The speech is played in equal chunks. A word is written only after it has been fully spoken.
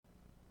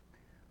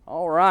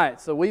All right,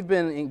 so we've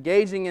been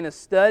engaging in a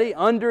study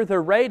under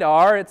the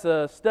radar. It's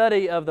a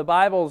study of the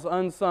Bible's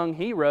unsung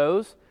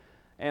heroes.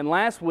 And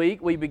last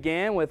week we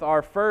began with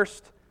our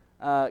first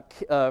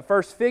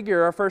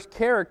figure, our first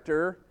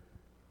character.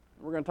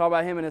 We're going to talk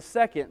about him in a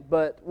second.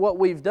 But what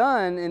we've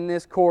done in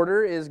this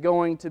quarter is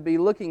going to be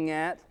looking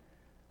at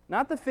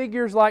not the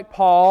figures like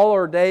Paul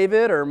or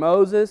David or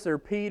Moses or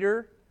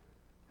Peter,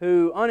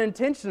 who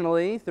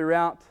unintentionally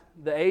throughout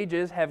the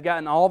ages have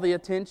gotten all the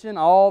attention,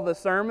 all the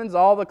sermons,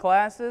 all the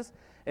classes,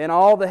 and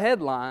all the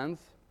headlines.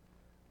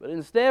 But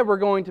instead we're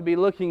going to be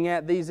looking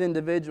at these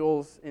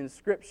individuals in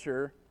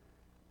Scripture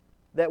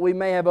that we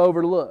may have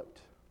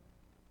overlooked.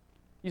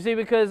 You see,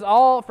 because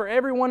for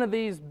every one of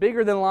these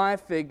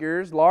bigger-than-life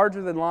figures,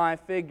 larger-than-life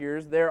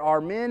figures, there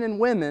are men and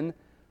women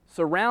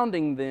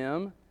surrounding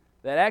them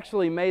that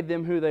actually made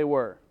them who they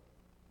were.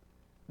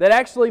 That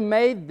actually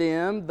made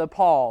them the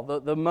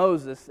Paul, the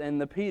Moses, and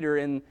the Peter,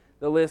 and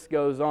the list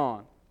goes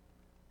on.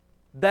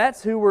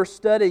 That's who we're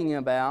studying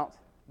about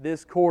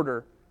this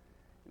quarter.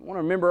 I want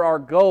to remember our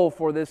goal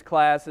for this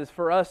class is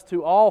for us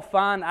to all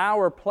find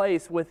our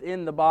place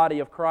within the body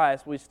of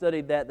Christ. We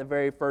studied that the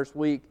very first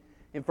week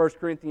in 1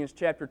 Corinthians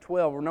chapter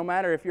 12, where no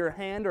matter if you're a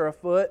hand or a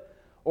foot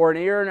or an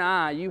ear or an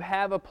eye, you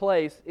have a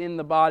place in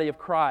the body of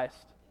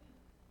Christ.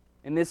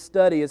 And this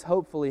study is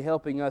hopefully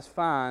helping us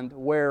find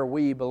where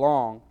we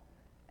belong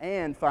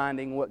and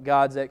finding what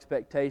God's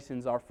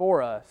expectations are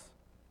for us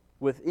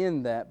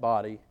within that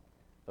body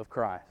of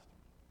Christ.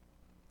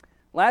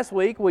 Last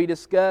week we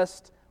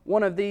discussed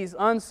one of these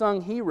unsung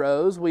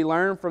heroes. We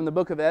learned from the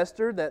book of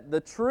Esther that the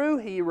true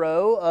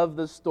hero of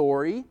the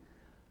story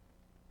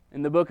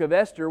in the book of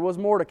Esther was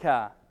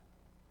Mordecai.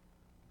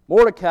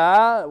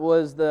 Mordecai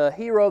was the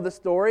hero of the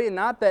story, and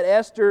not that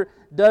Esther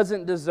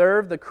doesn't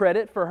deserve the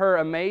credit for her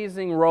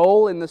amazing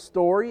role in the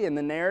story and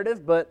the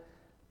narrative, but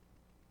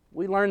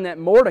we learned that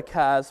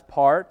Mordecai's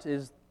part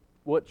is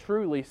what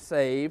truly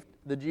saved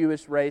the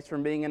Jewish race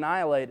from being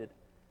annihilated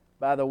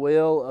by the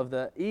will of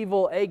the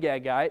evil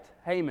Agagite,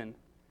 Haman.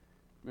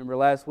 Remember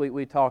last week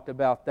we talked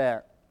about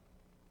that.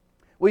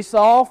 We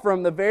saw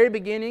from the very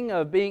beginning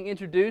of being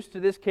introduced to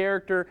this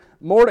character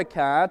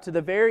Mordecai to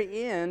the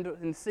very end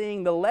and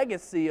seeing the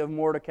legacy of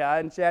Mordecai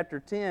in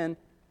chapter 10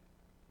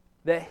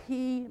 that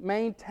he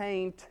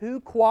maintained two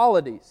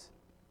qualities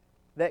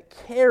that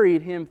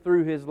carried him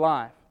through his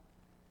life.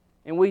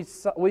 And we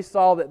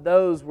saw that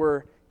those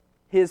were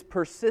his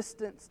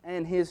persistence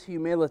and his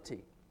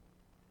humility.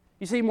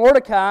 You see,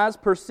 Mordecai's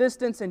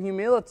persistence and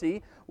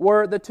humility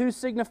were the two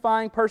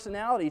signifying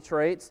personality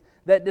traits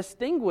that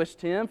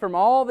distinguished him from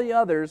all the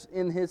others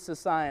in his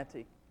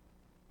society.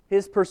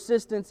 His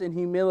persistence and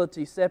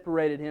humility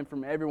separated him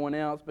from everyone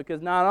else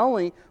because not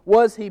only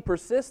was he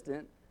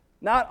persistent,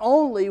 not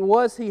only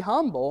was he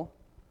humble,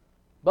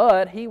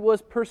 but he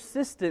was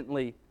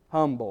persistently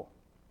humble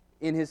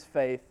in his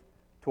faith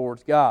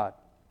towards God.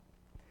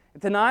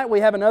 And tonight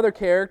we have another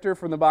character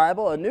from the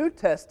Bible, a New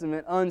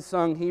Testament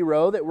unsung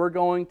hero that we're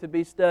going to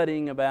be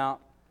studying about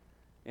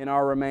in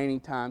our remaining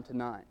time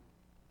tonight.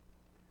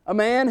 A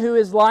man who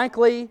is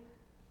likely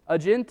a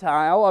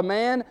Gentile, a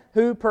man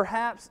who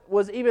perhaps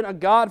was even a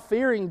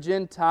God-fearing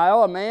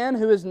Gentile, a man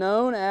who is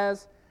known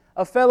as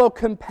a fellow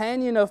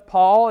companion of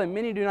Paul, and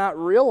many do not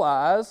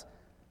realize,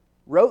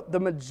 wrote the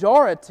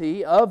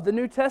majority of the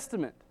New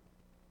Testament.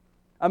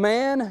 A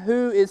man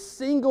who is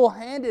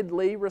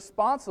single-handedly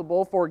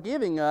responsible for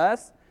giving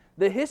us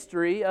the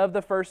history of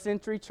the first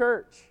century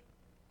church.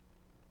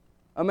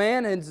 A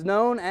man who's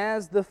known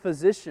as the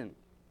physician.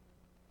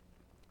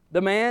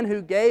 The man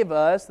who gave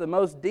us the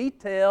most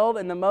detailed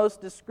and the most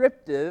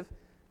descriptive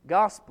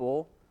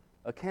gospel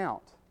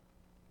account.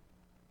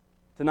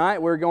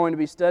 Tonight we're going to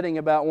be studying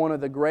about one of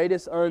the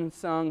greatest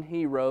unsung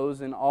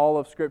heroes in all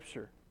of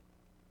Scripture.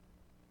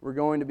 We're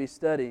going to be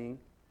studying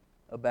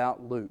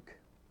about Luke.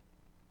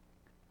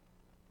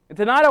 And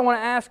tonight I want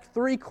to ask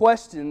three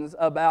questions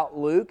about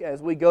Luke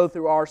as we go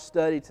through our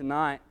study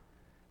tonight.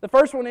 The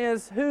first one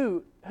is,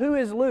 who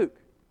is Luke?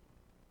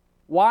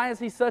 Why is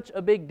he such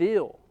a big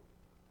deal?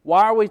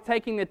 Why are we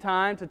taking the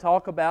time to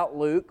talk about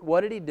Luke?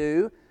 What did he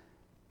do?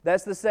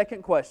 That's the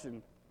second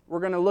question.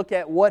 We're going to look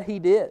at what he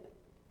did.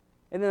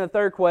 And then the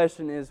third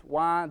question is,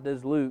 why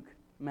does Luke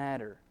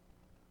matter?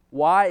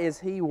 Why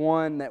is he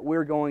one that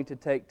we're going to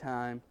take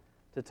time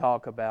to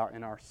talk about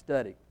in our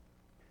study?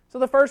 So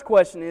the first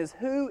question is,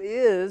 who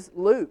is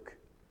Luke?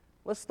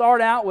 Let's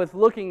start out with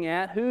looking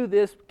at who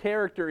this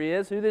character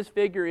is, who this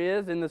figure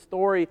is in the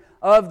story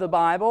of the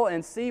Bible,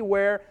 and see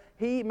where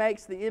he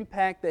makes the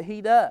impact that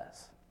he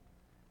does.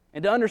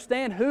 And to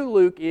understand who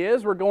Luke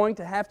is, we're going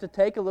to have to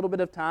take a little bit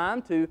of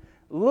time to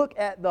look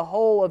at the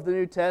whole of the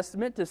New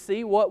Testament to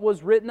see what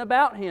was written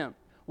about him,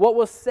 what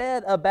was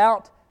said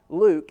about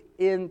Luke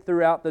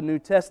throughout the New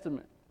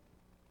Testament.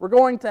 We're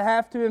going to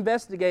have to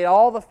investigate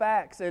all the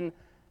facts, and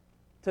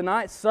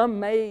tonight, some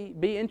may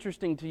be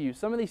interesting to you.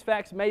 Some of these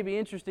facts may be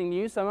interesting to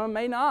you, some of them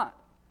may not.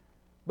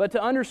 But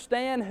to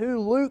understand who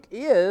Luke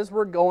is,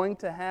 we're going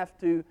to have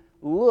to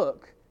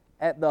look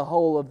at the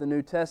whole of the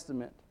New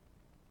Testament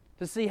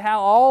to see how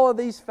all of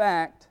these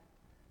facts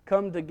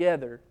come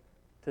together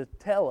to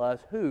tell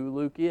us who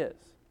Luke is.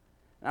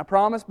 And I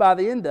promise by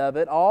the end of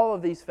it, all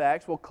of these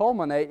facts will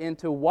culminate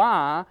into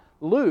why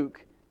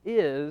Luke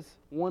is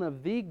one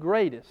of the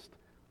greatest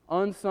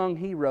unsung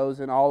heroes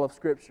in all of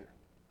Scripture.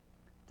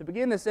 To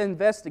begin this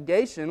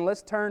investigation,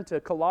 let's turn to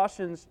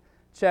Colossians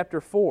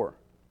chapter 4.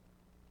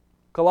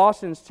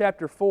 Colossians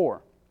chapter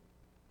 4.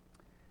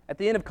 At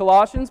the end of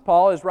Colossians,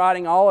 Paul is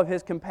writing all of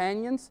his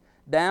companions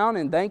down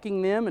and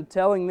thanking them and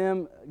telling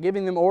them,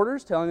 giving them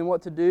orders, telling them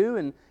what to do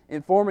and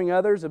informing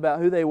others about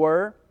who they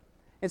were.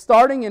 And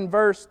starting in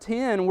verse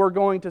 10, we're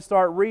going to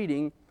start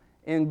reading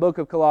in the book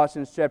of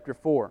Colossians chapter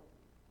 4.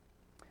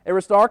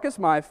 Aristarchus,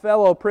 my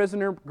fellow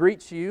prisoner,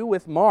 greets you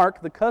with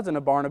Mark, the cousin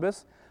of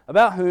Barnabas,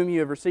 about whom you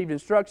have received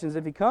instructions.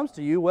 If he comes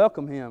to you,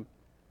 welcome him.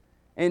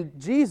 And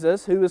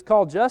Jesus, who is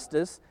called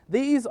Justus,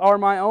 these are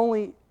my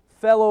only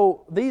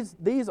fellow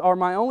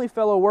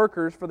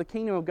workers for the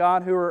kingdom of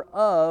God who are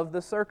of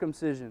the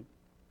circumcision.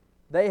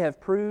 They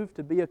have proved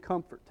to be a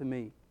comfort to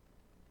me.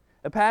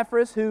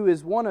 Epaphras, who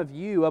is one of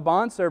you, a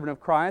bondservant of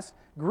Christ,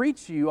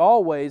 greets you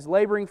always,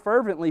 laboring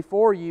fervently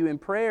for you in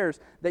prayers,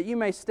 that you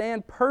may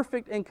stand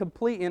perfect and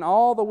complete in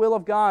all the will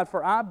of God.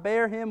 For I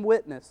bear him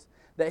witness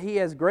that he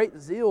has great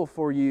zeal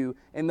for you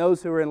and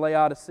those who are in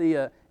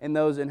Laodicea and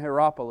those in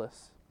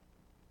Hierapolis.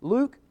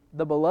 Luke,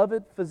 the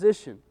beloved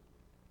physician,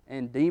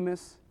 and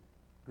Demas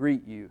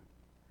greet you.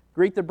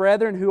 Greet the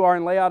brethren who are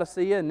in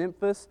Laodicea,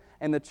 Nymphas,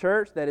 and the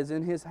church that is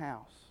in his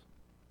house.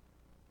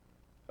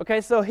 Okay,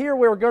 so here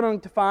we're going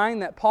to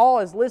find that Paul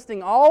is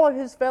listing all of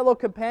his fellow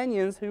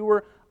companions who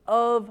were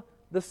of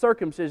the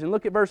circumcision.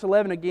 Look at verse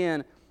 11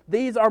 again.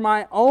 These are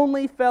my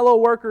only fellow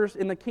workers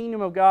in the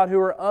kingdom of God who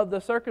are of the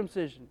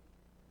circumcision.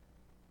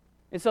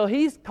 And so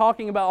he's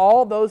talking about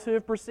all those who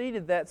have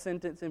preceded that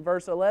sentence in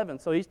verse 11.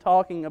 So he's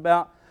talking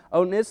about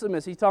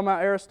Onesimus, he's talking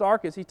about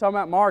Aristarchus, he's talking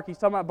about Mark, he's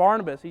talking about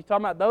Barnabas, he's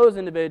talking about those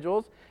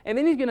individuals. And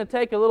then he's going to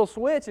take a little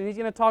switch and he's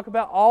going to talk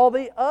about all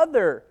the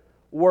other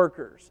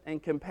workers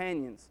and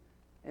companions.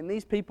 And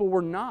these people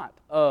were not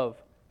of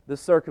the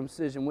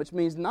circumcision, which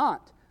means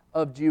not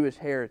of Jewish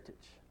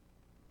heritage.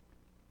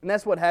 And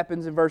that's what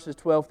happens in verses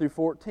 12 through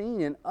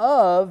 14. And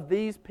of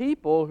these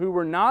people who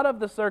were not of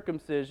the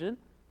circumcision,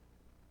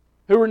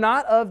 who were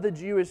not of the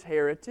Jewish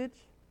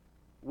heritage,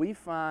 we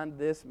find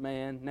this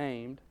man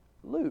named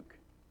Luke.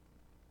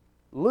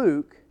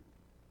 Luke,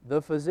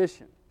 the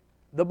physician,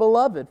 the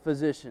beloved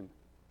physician,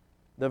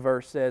 the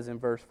verse says in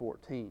verse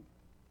 14.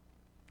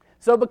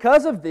 So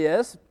because of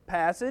this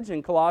passage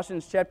in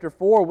Colossians chapter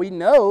 4, we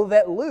know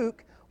that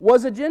Luke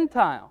was a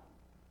Gentile.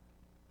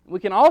 We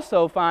can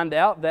also find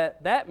out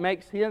that that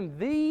makes him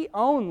the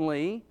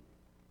only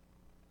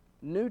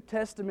New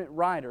Testament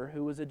writer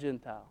who was a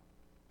Gentile.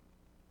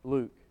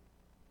 Luke.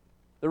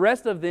 The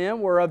rest of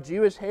them were of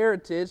Jewish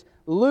heritage.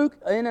 Luke,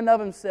 in and of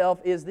himself,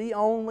 is the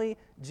only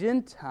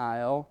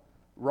Gentile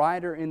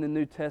writer in the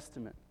New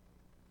Testament.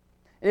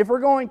 And if we're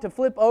going to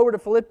flip over to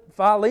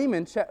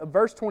Philemon,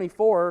 verse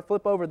 24,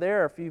 flip over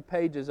there a few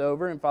pages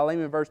over in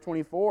Philemon, verse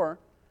 24,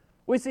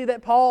 we see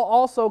that Paul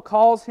also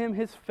calls him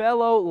his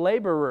fellow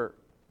laborer.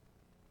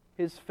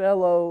 His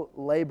fellow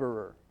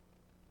laborer.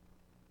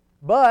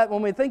 But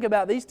when we think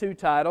about these two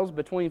titles,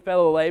 between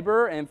fellow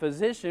laborer and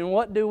physician,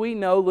 what do we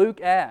know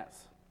Luke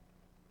as?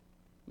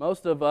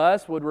 Most of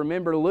us would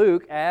remember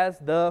Luke as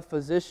the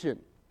physician.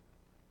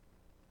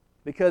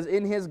 Because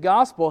in his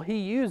gospel, he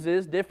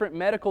uses different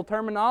medical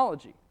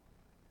terminology.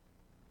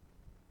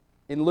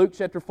 In Luke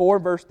chapter 4,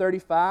 verse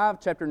 35,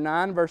 chapter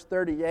 9, verse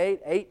 38,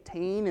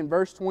 18, and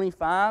verse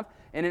 25,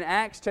 and in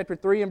Acts chapter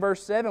 3 and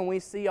verse 7, we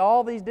see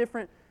all these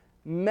different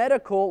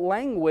medical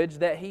language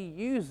that he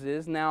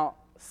uses. Now,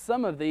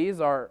 some of these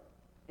are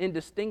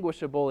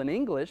indistinguishable in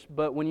English,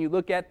 but when you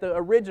look at the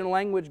original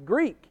language,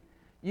 Greek,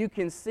 you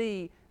can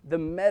see the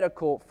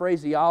medical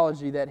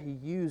phraseology that he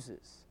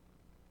uses.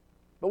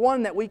 But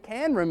one that we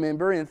can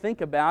remember and think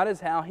about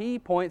is how he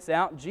points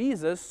out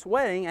Jesus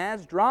sweating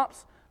as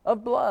drops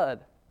of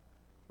blood.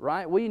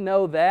 Right? We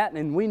know that,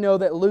 and we know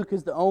that Luke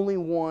is the only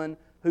one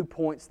who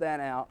points that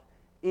out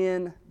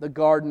in the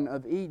Garden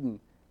of Eden.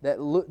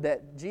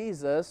 That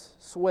Jesus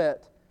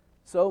sweat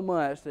so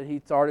much that he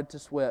started to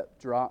sweat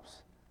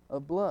drops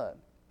of blood.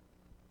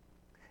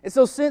 And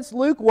so since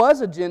Luke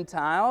was a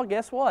Gentile,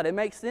 guess what? It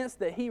makes sense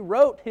that he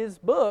wrote his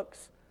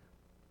books,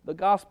 the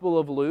Gospel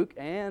of Luke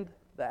and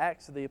the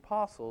Acts of the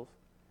Apostles.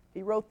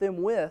 He wrote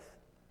them with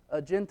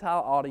a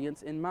Gentile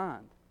audience in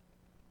mind.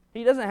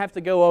 He doesn't have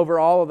to go over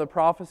all of the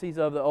prophecies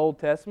of the Old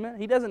Testament.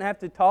 He doesn't have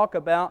to talk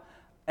about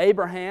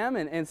Abraham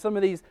and some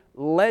of these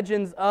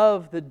legends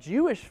of the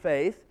Jewish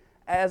faith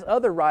as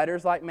other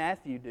writers like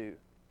Matthew do.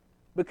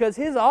 Because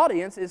his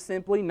audience is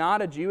simply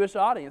not a Jewish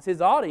audience. His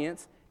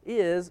audience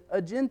is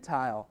a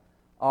Gentile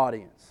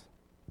audience.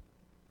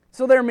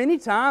 So there are many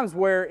times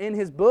where in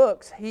his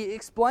books he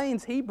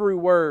explains Hebrew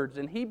words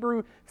and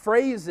Hebrew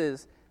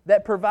phrases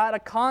that provide a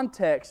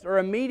context or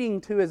a meaning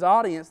to his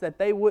audience that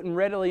they wouldn't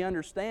readily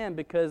understand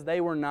because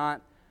they were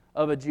not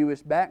of a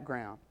Jewish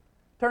background.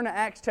 Turn to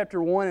Acts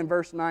chapter 1 and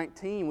verse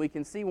 19. We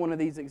can see one of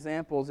these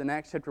examples in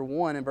Acts chapter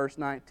 1 and verse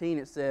 19.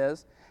 It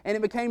says, And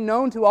it became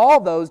known to all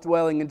those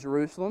dwelling in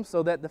Jerusalem,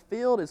 so that the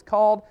field is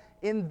called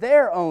in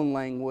their own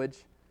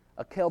language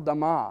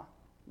Akeldama,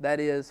 that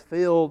is,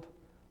 field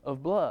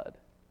of blood.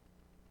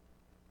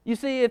 You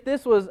see, if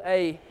this was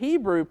a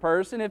Hebrew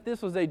person, if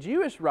this was a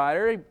Jewish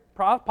writer, he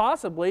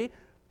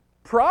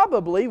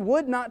probably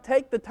would not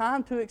take the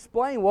time to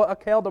explain what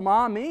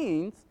Akeldama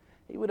means.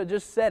 He would have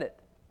just said it.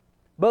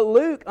 But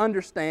Luke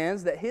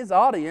understands that his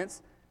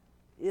audience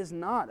is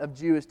not of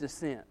Jewish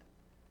descent.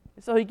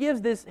 So he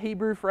gives this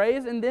Hebrew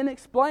phrase and then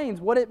explains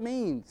what it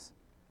means.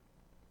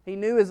 He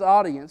knew his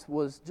audience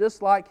was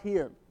just like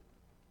him,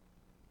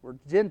 were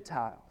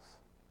Gentiles.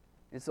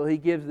 And so he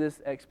gives this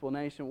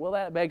explanation. Well,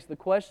 that begs the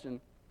question,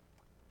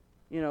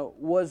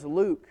 was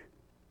Luke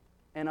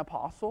an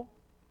apostle?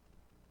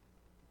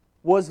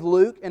 Was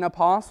Luke an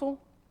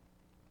apostle?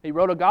 He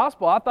wrote a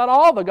gospel. I thought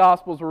all the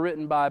gospels were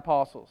written by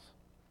apostles.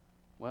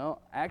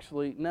 Well,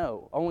 actually,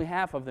 no. Only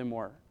half of them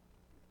were.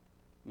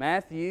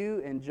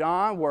 Matthew and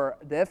John were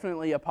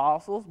definitely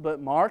apostles, but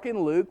Mark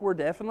and Luke were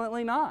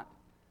definitely not.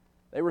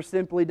 They were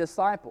simply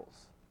disciples.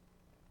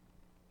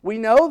 We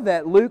know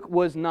that Luke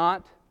was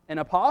not an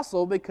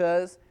apostle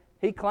because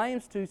he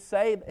claims to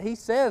say, he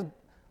says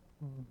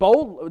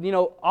boldly,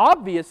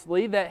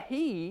 obviously that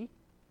he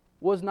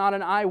was not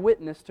an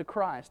eyewitness to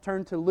Christ.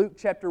 Turn to Luke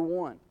chapter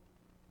 1.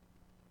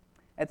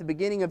 At the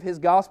beginning of his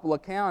gospel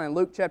account in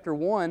Luke chapter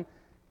 1,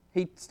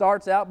 he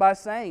starts out by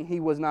saying he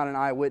was not an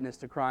eyewitness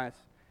to Christ.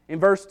 In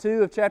verse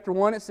 2 of chapter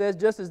 1 it says,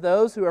 just as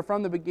those who are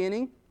from the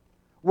beginning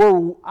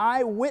were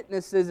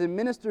eyewitnesses and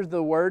ministers of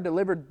the word,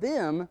 delivered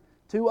them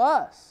to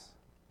us.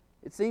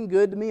 It seemed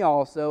good to me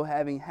also,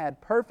 having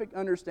had perfect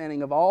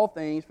understanding of all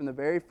things from the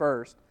very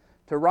first,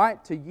 to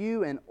write to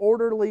you an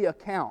orderly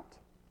account,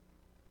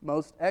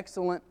 most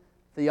excellent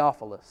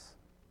Theophilus.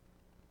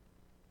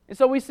 And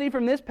so we see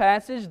from this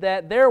passage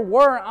that there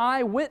were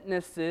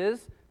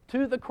eyewitnesses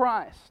to the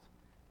Christ.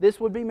 This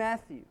would be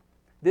Matthew.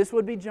 This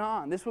would be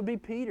John. This would be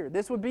Peter.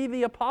 This would be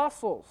the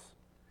apostles.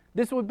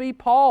 This would be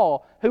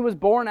Paul, who was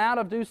born out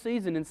of due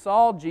season and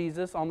saw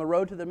Jesus on the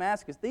road to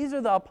Damascus. These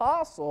are the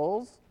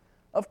apostles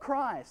of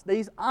Christ,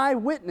 these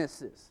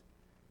eyewitnesses.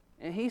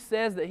 And he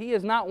says that he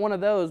is not one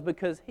of those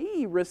because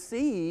he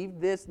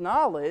received this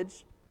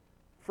knowledge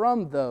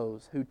from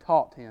those who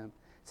taught him.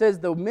 It says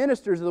the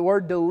ministers of the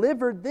word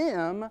delivered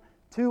them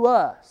to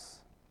us.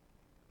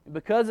 And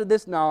because of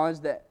this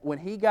knowledge, that when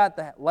he got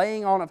the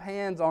laying on of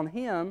hands on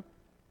him,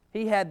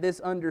 he had this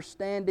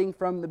understanding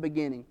from the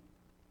beginning.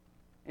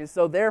 And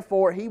so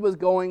therefore he was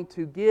going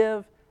to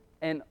give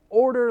an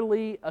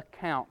orderly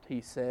account, he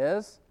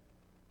says,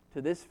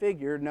 to this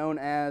figure known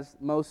as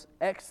most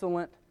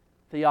excellent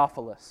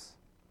Theophilus.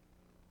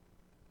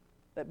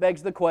 That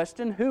begs the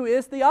question, who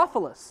is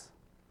Theophilus?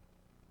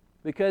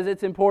 Because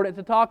it's important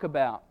to talk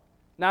about.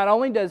 Not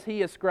only does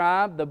he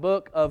ascribe the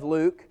book of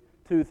Luke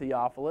to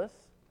Theophilus,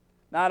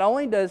 not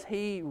only does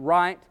he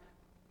write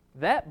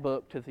that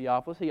book to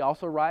Theophilus, he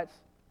also writes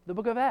the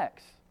book of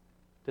Acts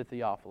to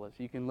Theophilus.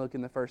 You can look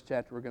in the first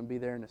chapter. We're going to be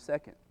there in a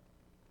second.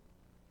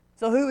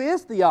 So who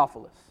is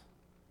Theophilus?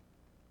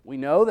 We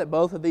know that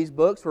both of these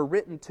books were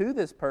written to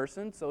this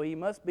person, so he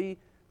must be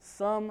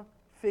some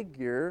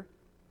figure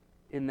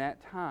in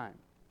that time.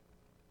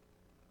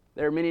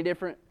 There are many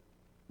different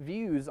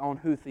views on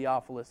who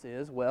Theophilus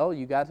is. Well,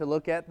 you got to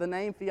look at the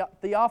name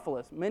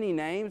Theophilus. Many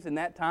names in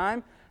that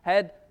time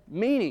had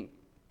meaning.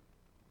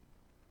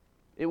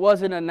 It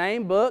wasn't a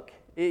name book.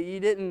 You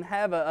didn't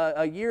have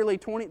a yearly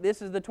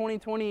this is the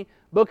 2020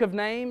 book of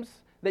names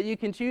that you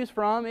can choose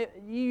from. You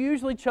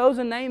usually chose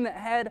a name that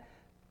had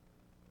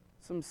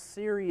some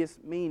serious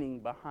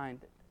meaning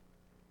behind it.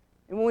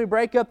 And when we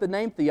break up the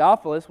name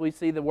Theophilus, we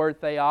see the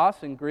word theos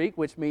in Greek,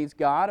 which means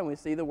God, and we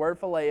see the word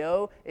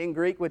phileo in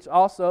Greek, which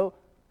also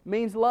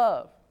means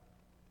love.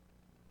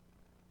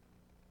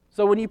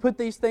 So when you put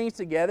these things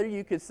together,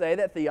 you could say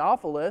that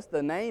Theophilus,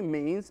 the name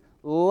means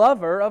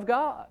lover of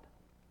God.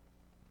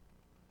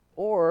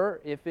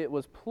 Or if it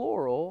was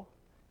plural,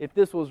 if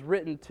this was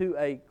written to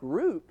a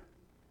group,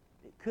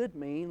 it could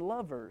mean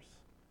lovers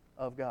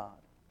of God.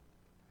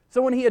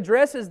 So when he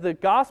addresses the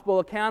gospel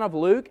account of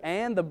Luke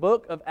and the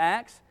book of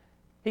Acts,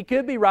 he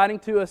could be writing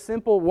to a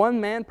simple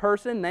one-man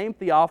person named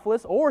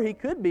Theophilus, or he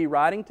could be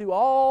writing to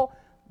all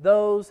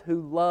those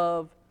who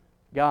love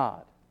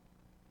God.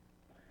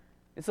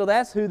 And so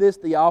that's who this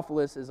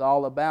Theophilus is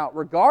all about.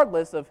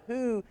 Regardless of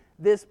who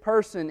this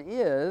person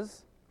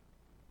is,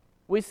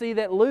 we see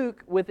that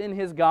Luke, within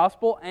his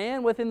gospel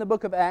and within the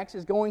book of Acts,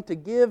 is going to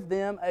give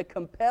them a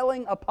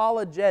compelling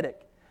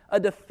apologetic, a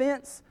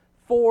defense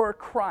for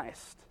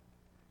Christ.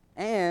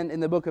 And in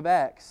the book of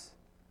Acts,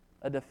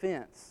 a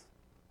defense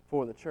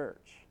for the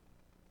church.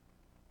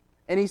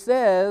 And he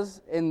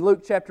says in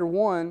Luke chapter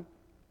 1,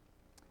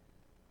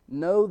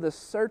 know the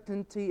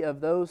certainty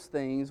of those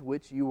things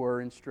which you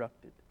were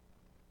instructed.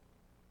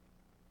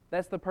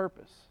 That's the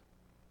purpose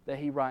that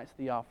he writes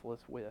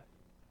Theophilus with.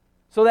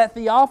 So that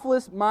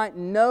Theophilus might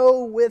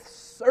know with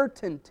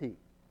certainty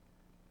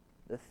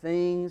the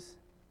things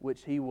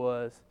which he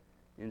was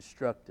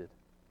instructed.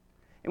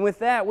 And with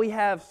that, we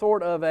have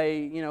sort of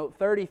a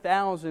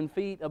 30,000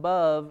 feet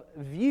above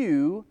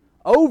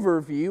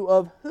overview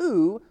of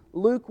who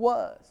Luke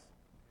was.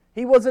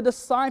 He was a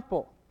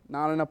disciple,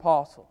 not an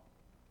apostle.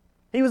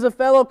 He was a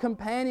fellow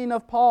companion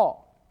of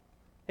Paul.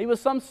 He was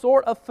some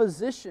sort of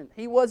physician.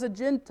 He was a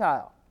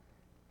Gentile.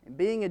 And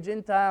being a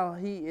Gentile,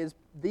 he is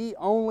the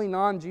only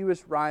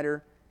non-Jewish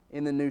writer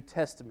in the New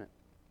Testament.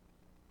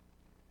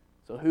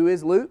 So who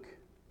is Luke?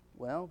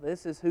 Well,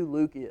 this is who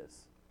Luke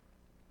is.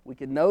 We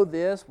can know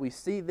this, we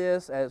see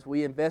this as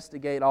we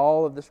investigate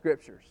all of the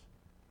Scriptures.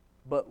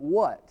 But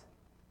what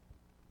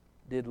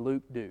did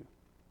Luke do?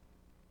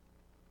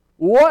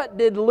 What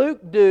did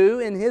Luke do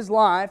in his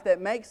life that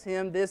makes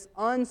him this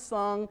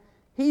unsung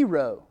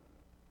hero?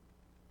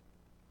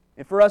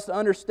 And for us to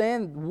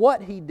understand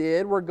what he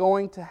did, we're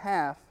going to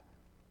have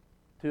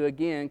to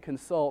again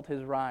consult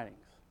his writings.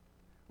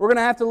 We're going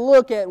to have to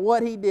look at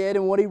what he did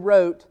and what he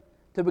wrote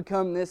to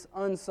become this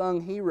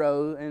unsung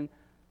hero. And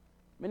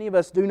many of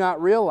us do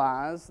not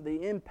realize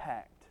the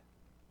impact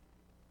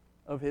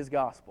of his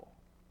gospel,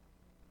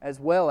 as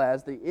well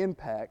as the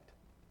impact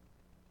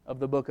of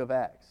the book of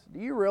Acts. Do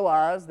you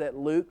realize that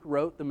Luke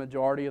wrote the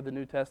majority of the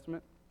New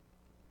Testament?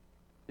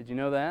 Did you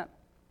know that?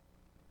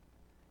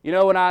 You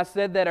know, when I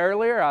said that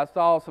earlier, I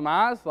saw some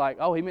eyes like,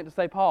 oh, he meant to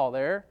say Paul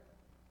there.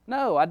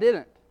 No, I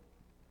didn't.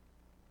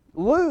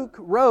 Luke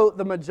wrote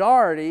the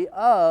majority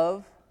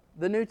of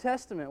the New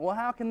Testament. Well,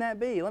 how can that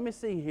be? Let me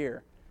see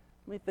here.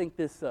 Let me think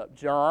this up.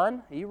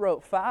 John, he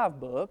wrote 5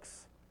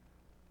 books.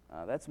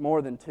 That's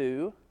more than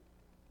 2.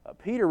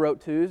 Peter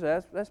wrote 2,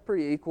 so that's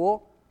pretty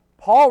equal.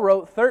 Paul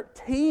wrote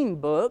 13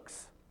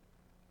 books.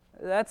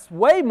 That's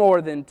way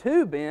more than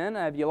 2, Ben.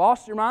 Have you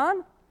lost your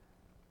mind?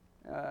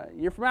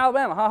 You're from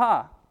Alabama,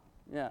 ha.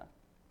 Yeah.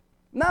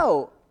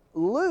 No,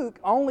 Luke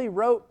only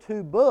wrote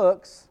 2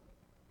 books,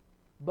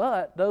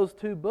 but those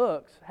 2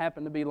 books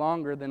happen to be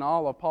longer than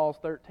all of Paul's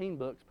 13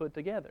 books put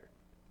together.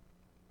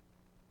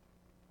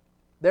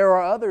 There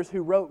are others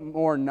who wrote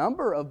more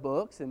number of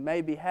books and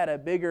maybe had a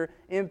bigger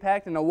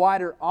impact and a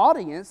wider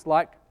audience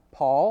like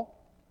Paul.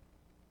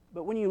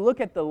 But when you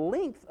look at the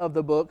length of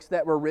the books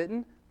that were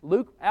written,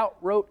 Luke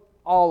outwrote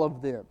all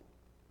of them.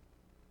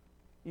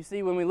 You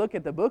see, when we look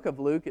at the book of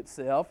Luke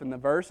itself and the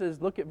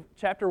verses, look at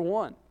chapter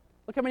 1.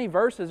 Look how many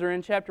verses are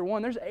in chapter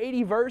 1. There's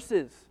 80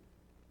 verses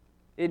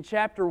in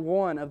chapter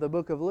 1 of the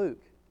book of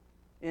Luke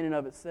in and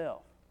of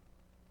itself.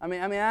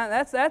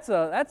 That's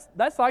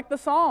like the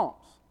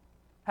Psalms,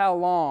 how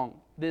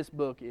long this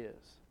book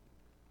is.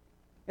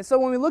 And so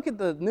when we look at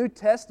the New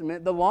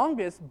Testament, the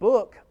longest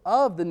book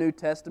of the New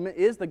Testament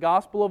is the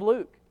Gospel of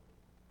Luke.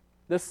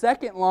 The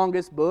second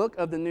longest book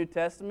of the New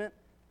Testament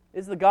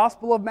is the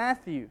Gospel of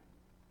Matthew.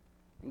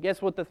 And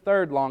guess what the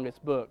third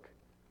longest book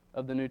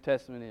of the New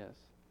Testament is?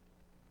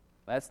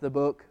 That's the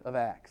book of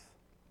Acts.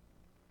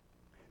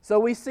 So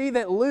we see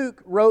that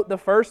Luke wrote the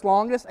first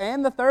longest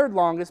and the third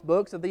longest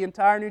books of the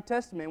entire New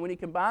Testament. When you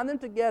combine them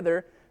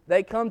together,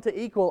 they come to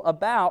equal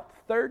about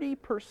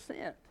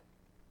 30%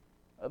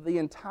 of the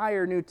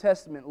entire New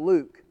Testament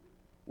Luke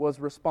was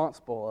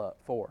responsible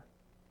for.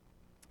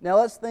 Now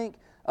let's think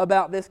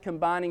about this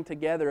combining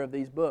together of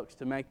these books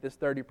to make this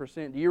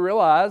 30%. Do you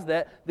realize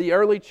that the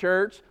early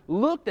church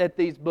looked at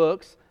these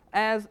books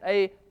as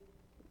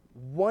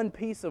one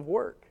piece of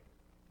work,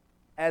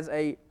 as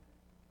a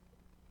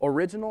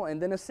original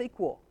and then a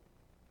sequel?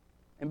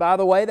 And by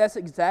the way, that's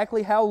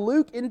exactly how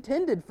Luke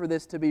intended for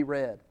this to be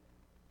read.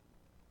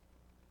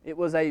 It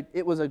was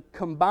a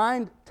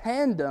combined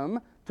tandem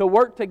to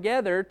work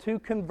together to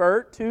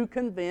convert, to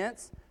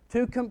convince,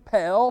 to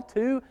compel,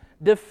 to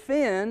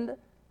defend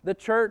the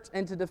church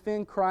and to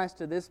defend Christ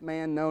to this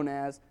man known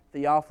as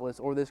Theophilus,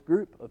 or this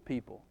group of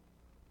people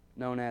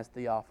known as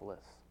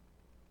Theophilus.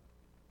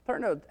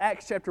 Turn to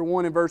Acts chapter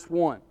 1 and verse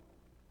 1.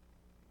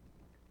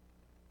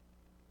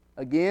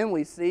 Again,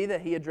 we see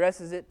that he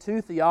addresses it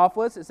to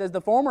Theophilus. It says, "The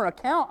former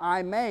account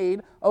I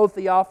made, O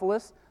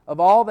Theophilus,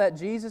 of all that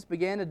Jesus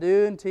began to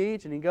do and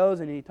teach," and he goes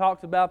and he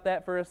talks about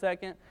that for a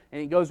second,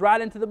 and he goes right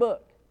into the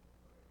book.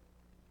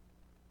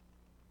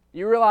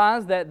 You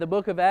realize that the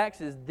book of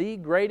Acts is the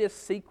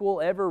greatest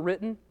sequel ever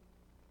written?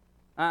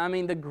 I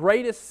mean, the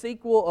greatest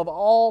sequel of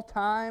all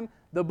time,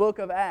 the book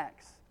of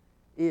Acts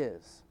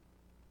is.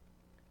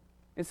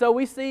 And so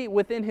we see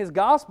within his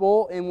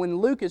gospel, and when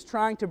Luke is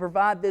trying to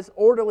provide this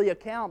orderly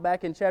account,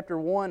 back in chapter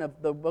 1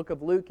 of the book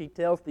of Luke, he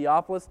tells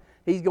Theophilus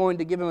he's going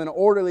to give him an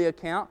orderly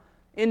account.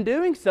 In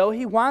doing so,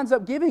 he winds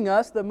up giving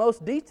us the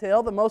most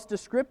detailed, the most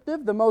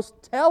descriptive, the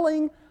most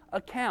telling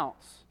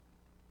accounts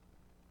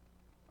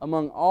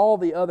among all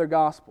the other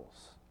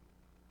Gospels.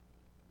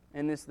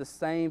 And it's the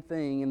same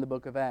thing in the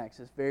book of Acts.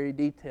 It's very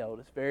detailed.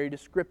 It's very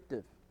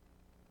descriptive.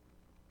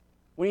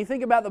 When you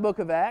think about the book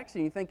of Acts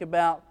and you think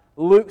about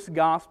Luke's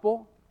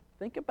Gospel,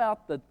 think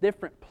about the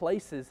different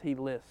places he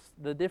lists,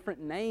 the different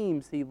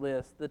names he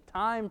lists, the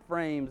time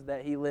frames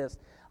that he lists,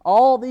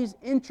 all these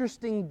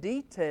interesting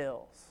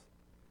details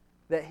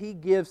that he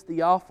gives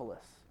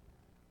Theophilus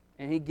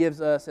and he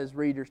gives us as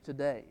readers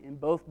today. In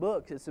both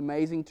books, it's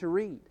amazing to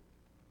read.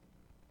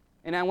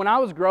 And when I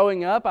was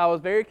growing up, I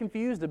was very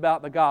confused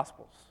about the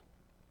Gospels.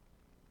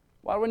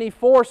 Why do we need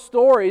 4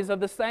 stories of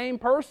the same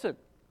person?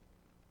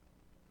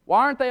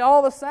 Why aren't they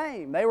all the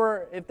same?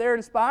 If they're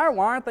inspired,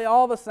 why aren't they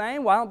all the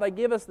same? Why don't they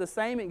give us the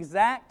same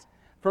exact,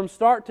 from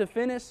start to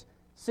finish,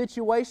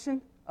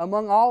 situation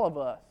among all of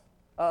us,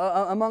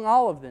 among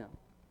all of them?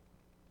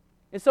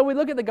 And so we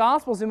look at the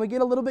Gospels and we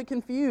get a little bit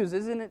confused.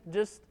 Isn't it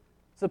just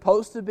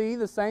supposed to be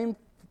the same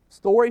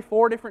story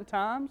 4 different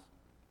times?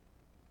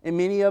 And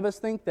many of us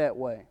think that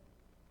way.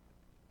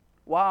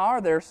 Why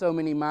are there so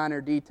many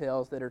minor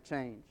details that are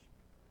changed?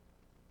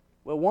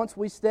 Well, once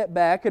we step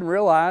back and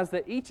realize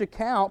that each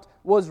account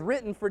was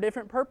written for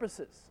different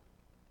purposes.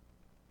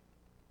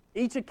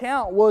 Each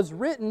account was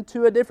written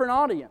to a different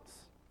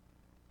audience.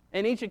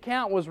 And each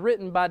account was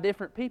written by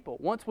different people.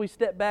 Once we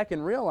step back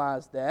and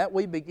realize that,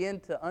 we begin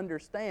to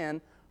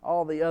understand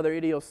all the other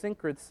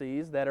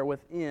idiosyncrasies that are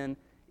within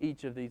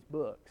each of these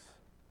books.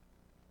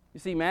 You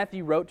see,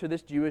 Matthew wrote to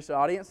this Jewish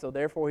audience, so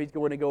therefore he's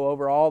going to go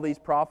over all these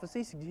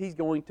prophecies. He's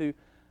going to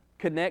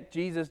connect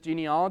Jesus'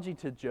 genealogy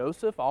to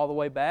Joseph all the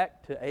way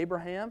back to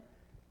Abraham.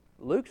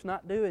 Luke's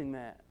not doing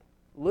that.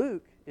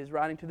 Luke is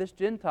writing to this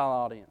Gentile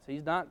audience.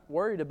 He's not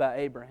worried about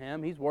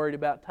Abraham. He's worried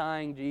about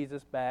tying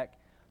Jesus back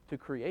to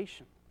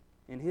creation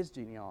in his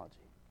genealogy.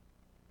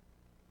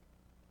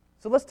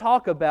 So let's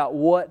talk about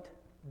what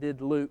did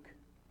Luke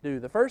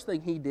do. The first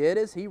thing he did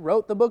is he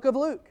wrote the book of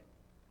Luke.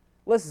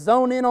 Let's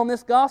zone in on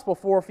this gospel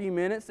for a few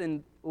minutes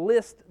and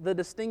list the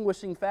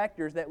distinguishing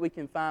factors that we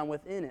can find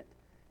within it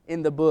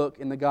in the book,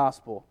 in the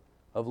gospel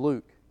of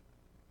Luke.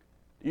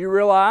 Do you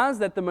realize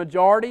that the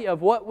majority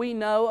of what we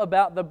know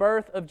about the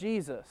birth of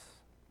Jesus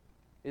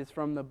is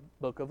from the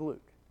book of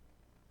Luke?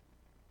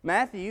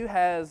 Matthew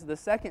has the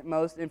second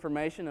most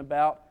information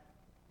about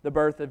the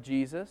birth of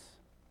Jesus.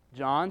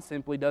 John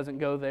simply doesn't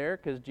go there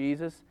because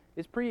Jesus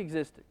is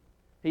pre-existing.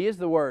 He is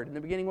the Word. In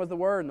the beginning was the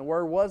Word, and the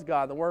Word was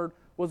God. The Word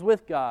was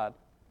with God.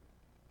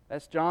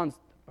 That's John's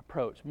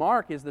approach.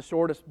 Mark is the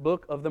shortest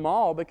book of them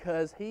all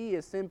because he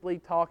is simply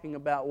talking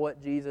about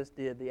what Jesus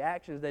did, the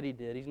actions that he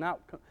did. He's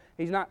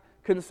not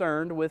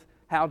concerned with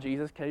how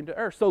Jesus came to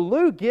earth. So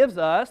Luke gives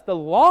us the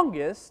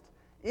longest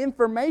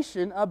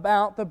information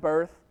about the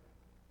birth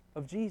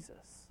of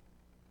Jesus.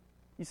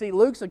 You see,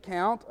 Luke's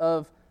account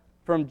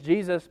from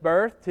Jesus'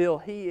 birth till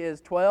he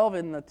is 12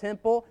 in the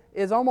temple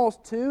is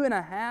almost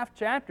 2.5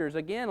 chapters.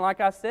 Again,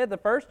 like I said, the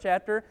first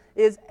chapter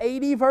is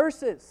 80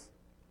 verses.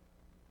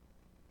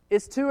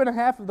 It's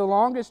 2.5 of the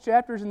longest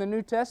chapters in the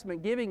New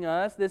Testament, giving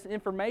us this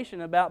information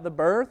about the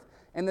birth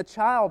and the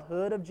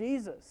childhood of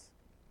Jesus.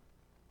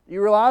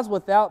 You realize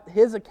without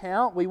his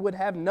account, we would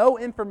have no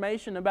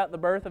information about the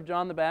birth of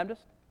John the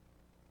Baptist?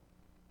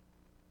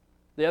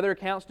 The other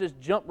accounts just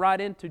jump right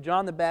into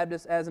John the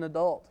Baptist as an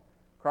adult,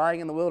 crying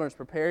in the wilderness,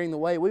 preparing the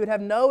way. We would have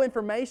no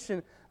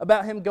information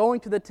about him going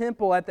to the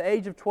temple at the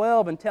age of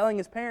 12 and telling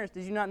his parents,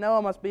 "Did you not know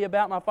I must be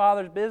about my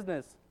Father's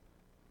business?"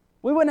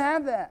 We wouldn't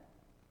have that.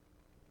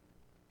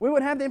 We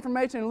wouldn't have the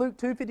information in Luke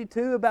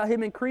 2:52 about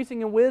him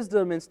increasing in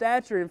wisdom and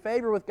stature and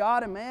favor with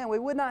God and man. We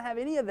would not have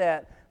any of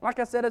that. Like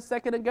I said a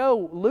second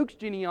ago, Luke's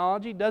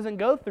genealogy doesn't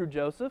go through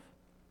Joseph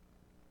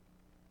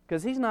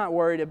because he's not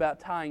worried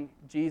about tying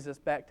Jesus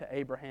back to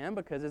Abraham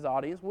because his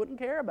audience wouldn't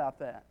care about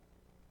that.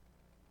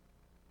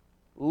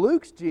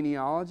 Luke's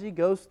genealogy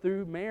goes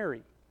through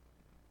Mary.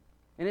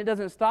 And it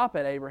doesn't stop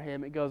at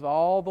Abraham. It goes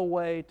all the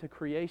way to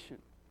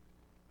creation.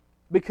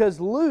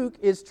 Because Luke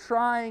is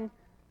trying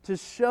to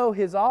show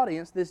his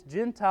audience, this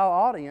Gentile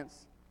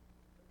audience,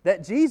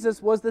 that Jesus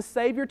was the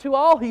Savior to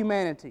all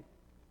humanity,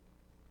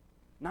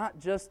 not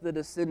just the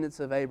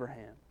descendants of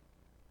Abraham.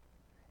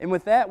 And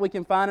with that, we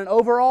can find an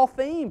overall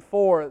theme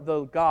for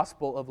the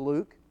Gospel of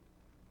Luke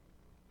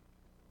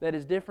that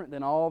is different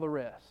than all the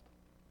rest.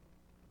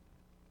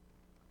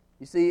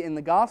 You see, in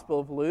the Gospel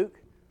of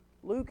Luke,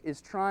 Luke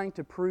is trying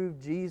to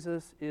prove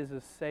Jesus is a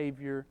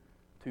Savior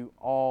to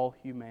all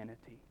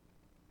humanity.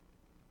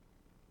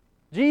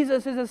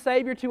 Jesus is a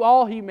Savior to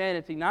all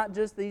humanity, not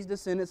just these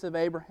descendants of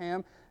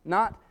Abraham,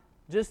 not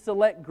just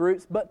select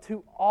groups, but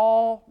to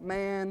all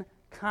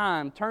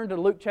mankind. Turn to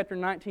Luke chapter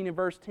 19 and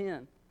verse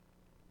 10.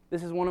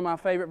 This is one of my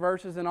favorite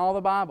verses in all the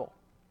Bible.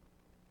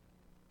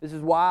 This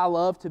is why I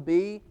love to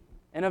be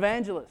an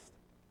evangelist.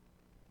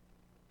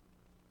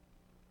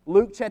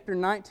 Luke chapter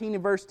 19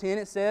 and verse 10,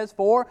 it says,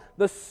 "For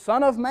the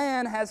Son of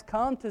Man has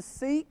come to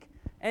seek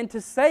and to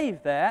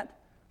save that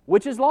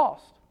which is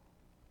lost,"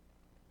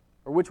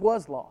 or which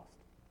was lost.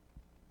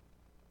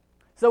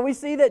 So we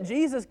see that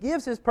Jesus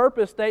gives his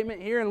purpose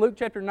statement here in Luke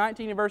chapter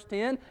 19 and verse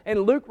 10,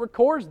 and Luke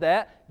records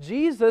that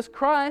Jesus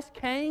Christ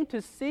came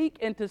to seek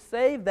and to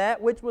save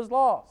that which was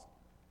lost.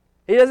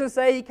 He doesn't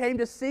say he came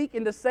to seek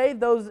and to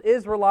save those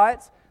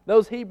Israelites,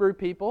 those Hebrew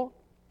people.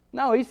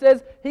 No, he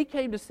says he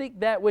came to seek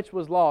that which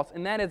was lost,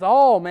 and that is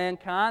all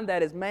mankind,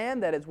 that is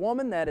man, that is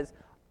woman, that is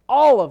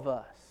all of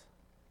us.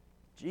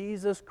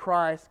 Jesus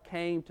Christ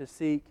came to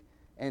seek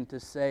and to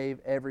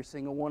save every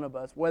single one of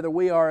us, whether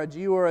we are a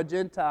Jew or a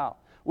Gentile,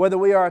 whether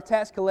we are a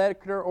tax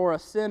collector or a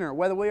sinner,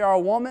 whether we are a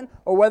woman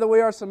or whether we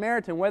are a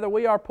Samaritan, whether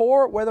we are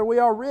poor, whether we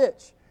are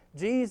rich.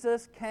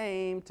 Jesus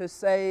came to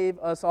save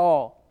us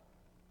all.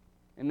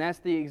 And that's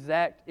the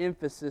exact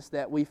emphasis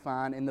that we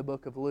find in the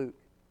book of Luke.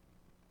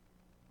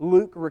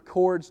 Luke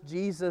records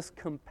Jesus'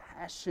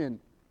 compassion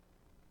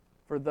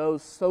for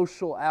those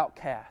social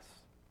outcasts.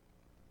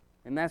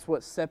 And that's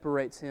what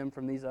separates him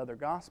from these other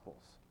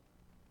Gospels.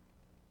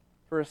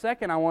 For a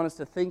second, I want us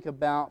to think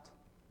about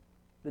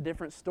the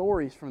different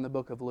stories from the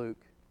book of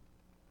Luke,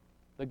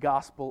 the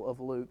Gospel of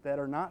Luke, that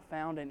are not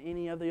found in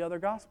any of the other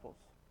Gospels.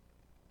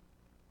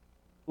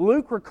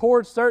 Luke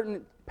records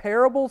certain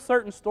parables,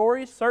 certain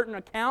stories, certain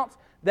accounts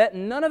that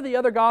none of the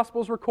other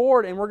Gospels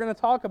record, and we're going to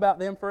talk about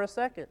them for a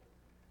second.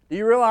 Do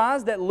you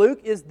realize that Luke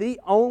is the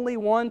only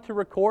one to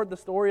record the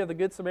story of the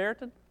Good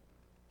Samaritan?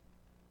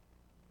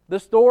 The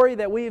story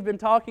that we have been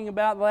talking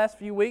about the last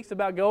few weeks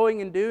about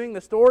going and doing,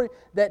 the story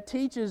that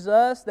teaches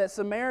us that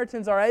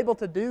Samaritans are able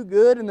to do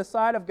good in the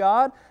sight of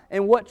God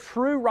and what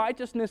true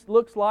righteousness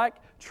looks like.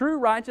 True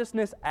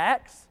righteousness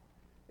acts.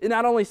 It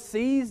not only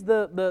sees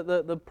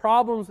the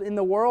problems in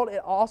the world,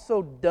 it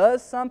also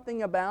does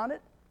something about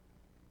it.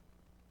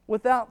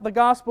 Without the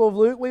Gospel of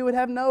Luke, we would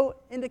have no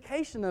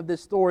indication of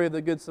this story of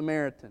the Good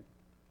Samaritan.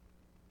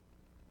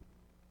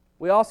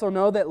 We also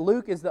know that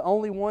Luke is the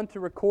only one to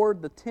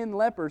record the 10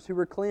 lepers who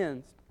were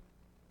cleansed,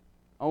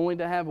 only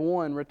to have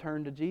one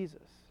return to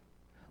Jesus.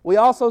 We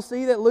also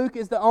see that Luke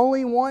is the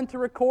only one to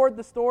record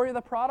the story of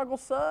the prodigal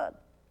son.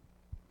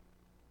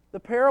 The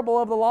parable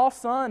of the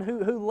lost son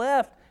who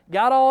left,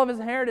 got all of his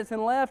inheritance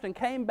and left and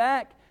came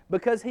back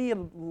because he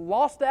had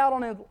lost out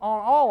on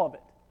all of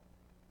it.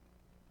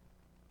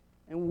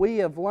 And we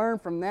have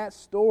learned from that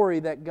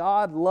story that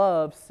God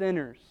loves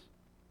sinners,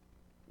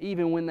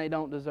 even when they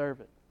don't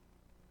deserve it.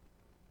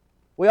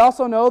 We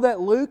also know that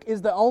Luke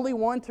is the only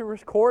one to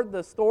record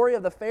the story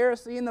of the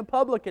Pharisee and the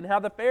publican, how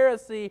the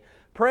Pharisee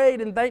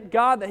prayed and thanked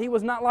God that he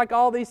was not like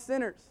all these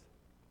sinners.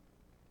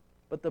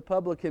 But the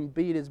publican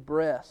beat his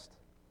breast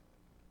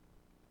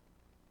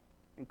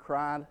and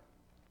cried,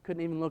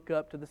 couldn't even look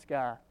up to the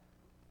sky.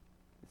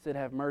 He said,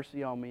 "Have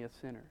mercy on me, a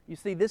sinner." You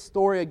see, this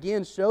story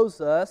again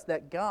shows us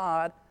that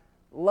God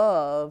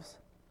loves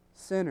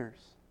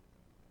sinners.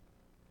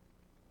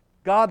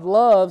 God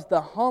loves the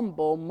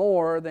humble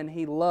more than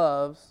He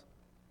loves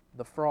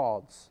the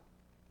frauds.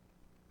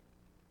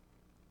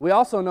 We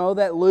also know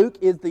that Luke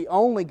is the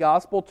only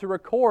gospel to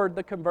record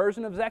the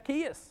conversion of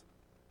Zacchaeus.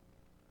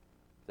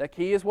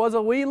 Zacchaeus was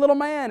a wee little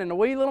man, and a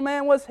wee little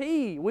man was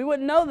he. We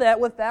wouldn't know that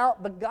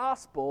without the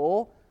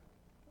Gospel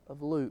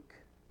of Luke.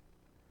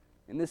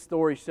 And this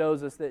story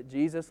shows us that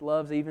Jesus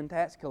loves even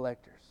tax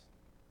collectors.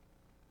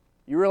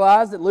 You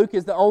realize that Luke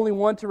is the only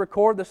one to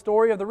record the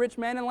story of the rich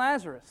man and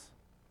Lazarus,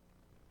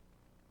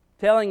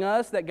 telling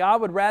us that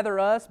God would rather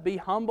us be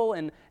humble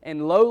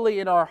and lowly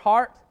in our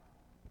heart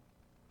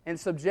and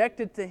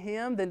subjected to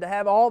Him than to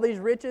have all these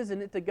riches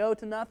and it to go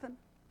to nothing.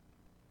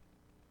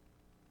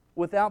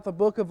 Without the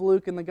book of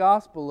Luke and the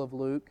Gospel of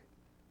Luke,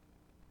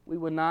 we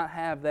would not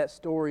have that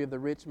story of the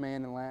rich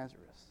man and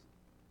Lazarus.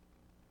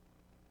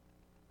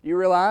 Do you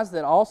realize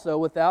that also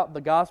without the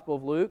Gospel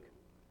of Luke,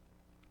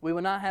 we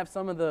would not have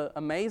some of the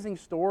amazing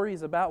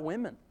stories about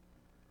women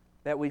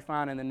that we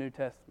find in the New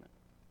Testament?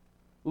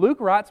 Luke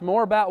writes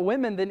more about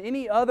women than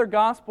any other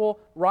gospel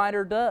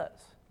writer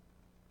does.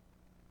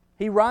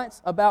 He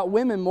writes about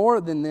women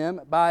more than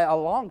them by a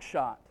long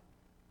shot.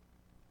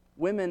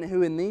 Women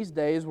who in these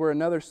days were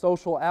another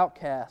social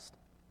outcast,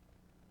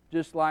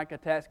 just like a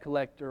tax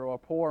collector or a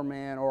poor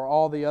man or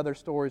all the other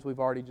stories we've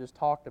already just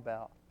talked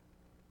about.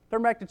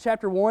 Turn back to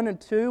chapter 1 and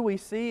 2, we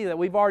see that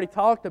we've already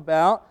talked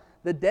about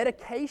the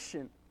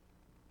dedication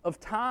of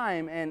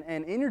time and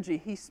energy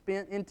he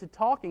spent into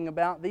talking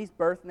about these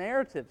birth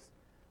narratives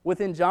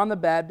within John the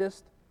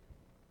Baptist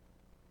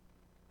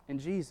and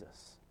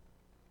Jesus.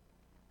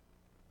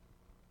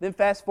 Then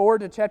fast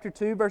forward to chapter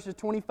 2, verses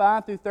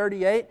 25 through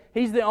 38.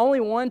 He's the only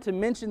one to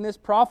mention this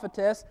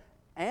prophetess,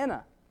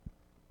 Anna,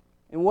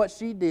 and what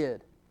she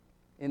did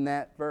in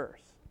that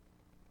verse,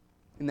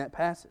 in that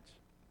passage.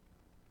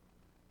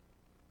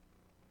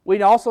 We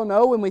also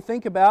know when we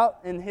think about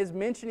in his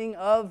mentioning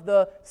of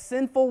the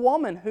sinful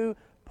woman who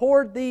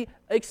poured the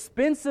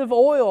expensive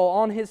oil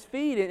on his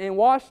feet and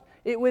washed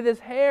it with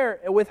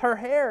her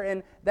hair,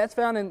 and that's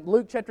found in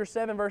Luke chapter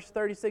 7, verses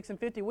 36 and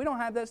 50. We don't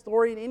have that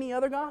story in any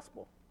other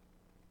gospel.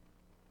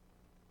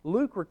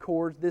 Luke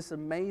records this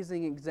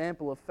amazing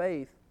example of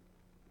faith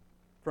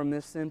from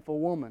this sinful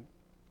woman.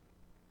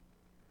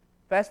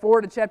 Fast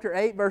forward to chapter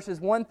 8, verses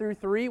 1 through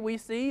 3, we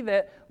see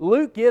that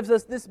Luke gives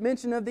us this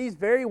mention of these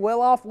very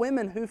well-off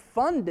women who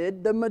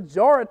funded the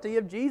majority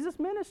of Jesus'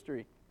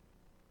 ministry.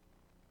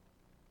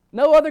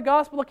 No other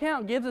gospel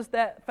account gives us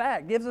that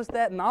fact, gives us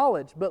that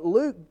knowledge, but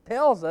Luke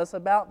tells us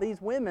about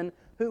these women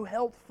who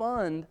helped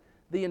fund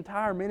the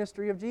entire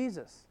ministry of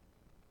Jesus.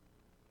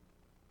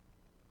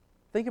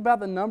 Think about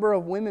the number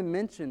of women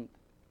mentioned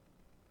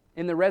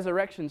in the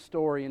resurrection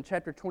story in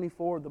chapter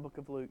 24 of the book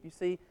of Luke. You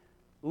see,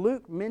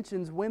 Luke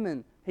mentions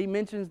women. He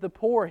mentions the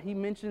poor. He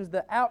mentions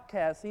the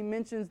outcasts. He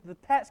mentions the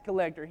tax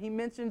collector. He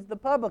mentions the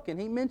publican.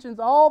 He mentions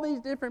all these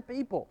different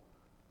people.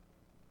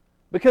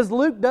 Because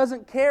Luke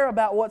doesn't care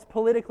about what's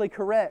politically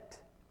correct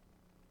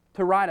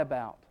to write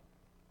about.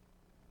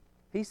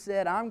 He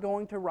said, I'm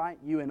going to write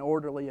you an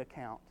orderly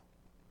account.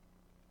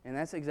 And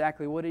that's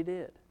exactly what he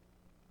did.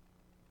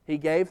 He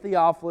gave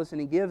Theophilus and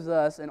he gives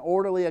us an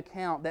orderly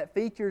account that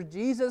features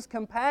Jesus'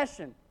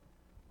 compassion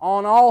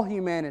on all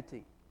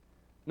humanity.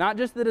 Not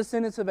just the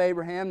descendants of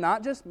Abraham,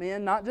 not just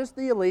men, not just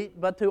the elite,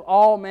 but to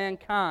all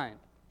mankind.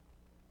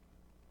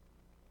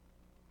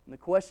 And the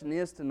question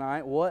is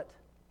tonight, what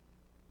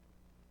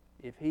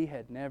if he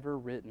had never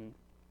written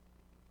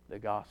the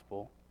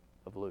Gospel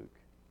of Luke?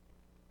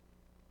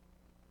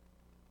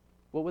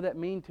 What would that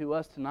mean to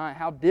us tonight?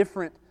 How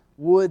different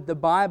would the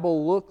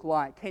Bible look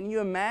like? Can you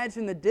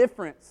imagine the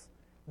difference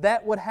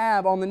that would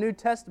have on the New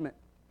Testament?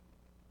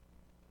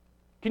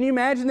 Can you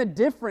imagine the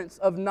difference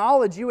of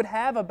knowledge you would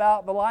have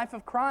about the life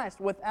of Christ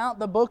without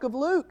the book of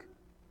Luke?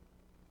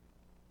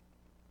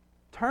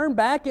 Turn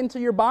back into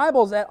your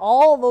Bibles at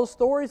all those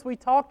stories we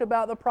talked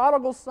about, the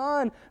prodigal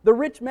son, the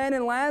rich man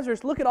and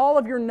Lazarus. Look at all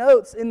of your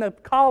notes in the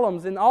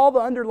columns and all the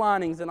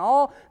underlinings and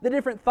all the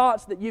different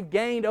thoughts that you've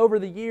gained over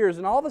the years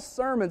and all the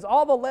sermons,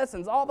 all the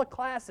lessons, all the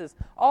classes,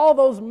 all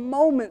those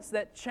moments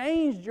that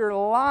changed your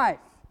life.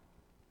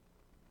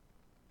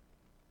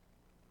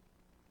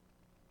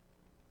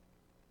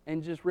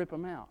 And just rip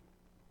them out.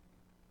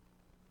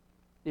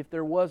 If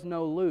there was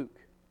no Luke,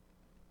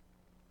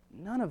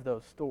 none of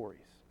those stories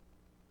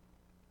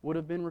would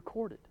have been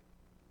recorded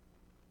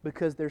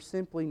because they're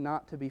simply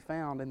not to be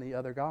found in the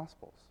other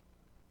Gospels.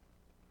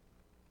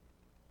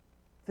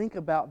 Think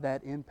about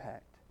that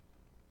impact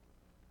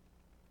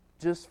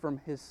just from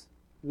his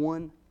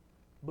one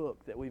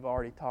book that we've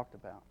already talked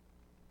about.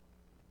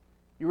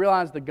 You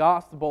realize the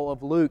Gospel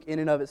of Luke in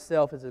and of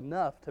itself is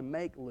enough to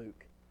make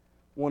Luke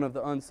one of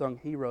the unsung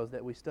heroes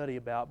that we study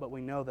about, but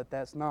we know that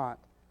that's not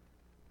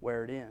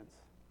where it ends.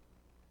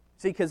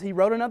 See, because he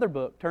wrote another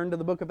book. Turn to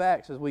the book of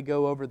Acts as we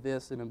go over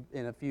this in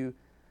a few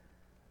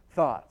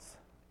thoughts.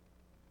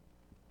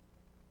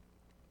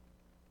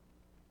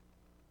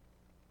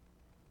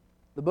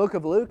 The book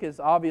of Luke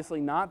is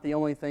obviously not the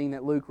only thing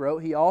that Luke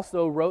wrote. He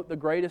also wrote the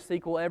greatest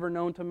sequel ever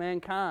known to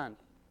mankind.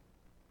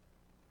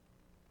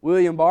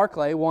 William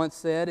Barclay once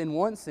said, in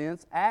one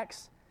sense,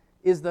 Acts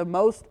is the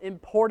most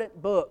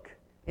important book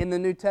in the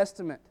New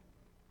Testament.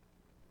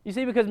 You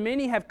see, because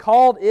many have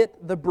called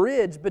it the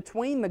bridge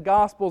between the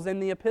Gospels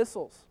and the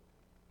epistles.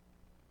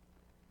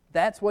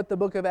 That's what the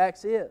book of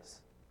Acts is.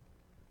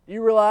 Do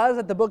you realize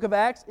that the book of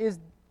Acts is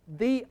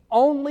the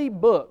only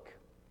book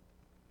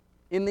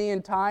in the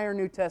entire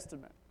New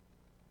Testament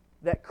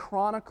that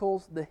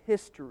chronicles the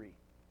history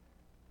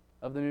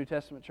of the New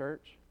Testament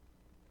church?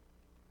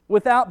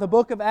 Without the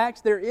book of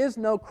Acts, there is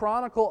no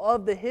chronicle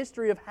of the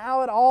history of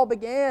how it all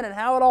began and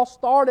how it all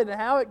started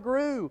and how it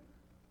grew.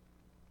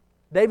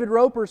 David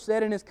Roper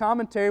said in his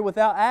commentary,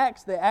 without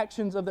Acts, the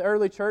actions of the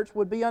early church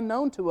would be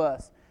unknown to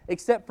us,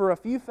 except for a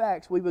few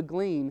facts we would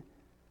glean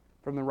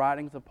from the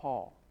writings of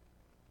Paul.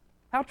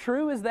 How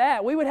true is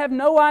that? We would have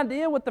no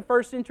idea what the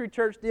first century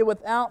church did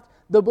without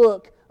the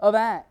book of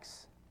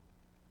Acts.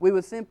 We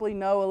would simply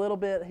know a little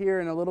bit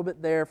here and a little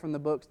bit there from the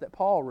books that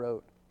Paul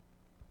wrote.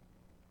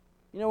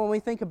 You know, when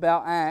we think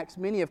about Acts,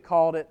 many have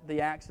called it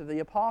the Acts of the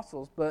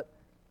Apostles, but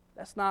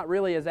that's not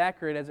really as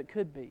accurate as it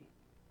could be.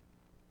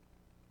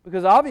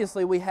 Because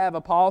obviously we have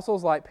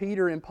apostles like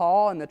Peter and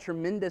Paul and the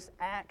tremendous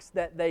acts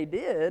that they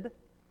did,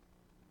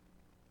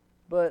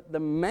 but the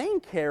main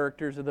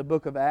characters of the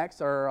book of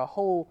Acts are a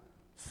whole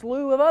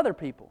slew of other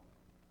people.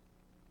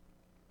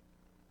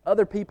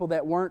 Other people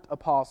that weren't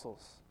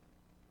apostles.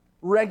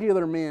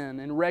 Regular men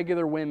and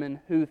regular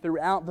women who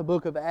throughout the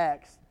book of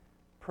Acts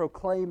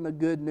proclaim the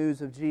good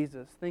news of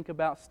Jesus. Think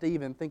about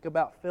Stephen, think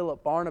about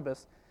Philip,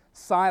 Barnabas,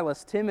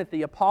 Silas,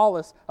 Timothy,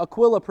 Apollos,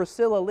 Aquila,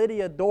 Priscilla,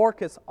 Lydia,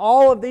 Dorcas.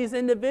 All of these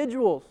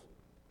individuals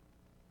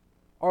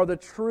are the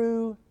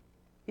true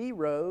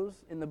heroes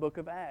in the book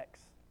of Acts.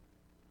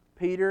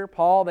 Peter,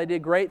 Paul, they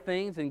did great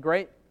things and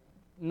great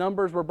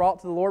numbers were brought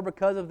to the Lord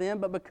because of them,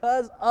 but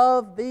because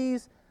of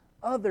these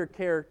other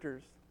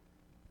characters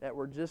that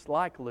were just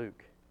like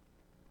Luke.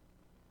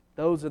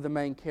 Those are the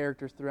main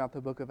characters throughout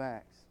the book of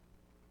Acts.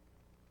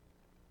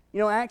 You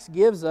know, Acts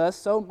gives us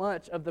so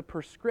much of the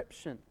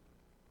prescription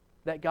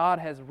that God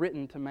has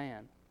written to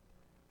man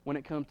when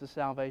it comes to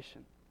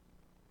salvation.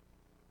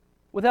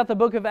 Without the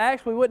book of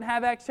Acts, we wouldn't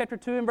have Acts chapter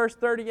 2 and verse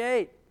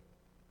 38.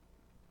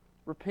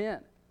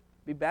 Repent,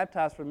 be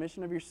baptized for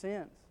remission of your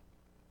sins.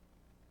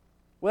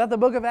 Without the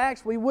book of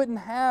Acts, we wouldn't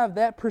have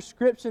that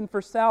prescription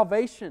for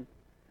salvation.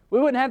 We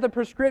wouldn't have the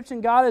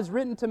prescription God has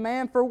written to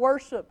man for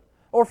worship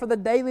or for the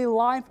daily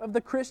life of the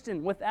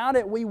Christian. Without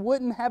it, we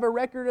wouldn't have a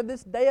record of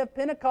this day of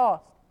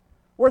Pentecost,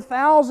 where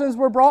thousands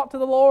were brought to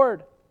the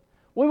Lord.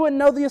 We wouldn't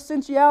know the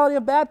essentiality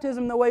of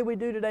baptism the way we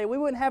do today. We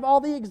wouldn't have all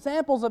the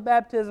examples of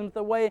baptism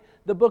the way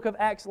the book of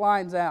Acts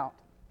lines out.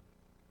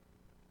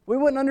 We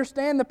wouldn't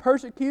understand the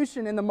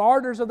persecution and the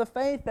martyrs of the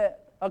faith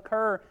that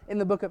occur in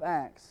the book of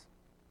Acts.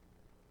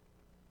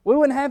 We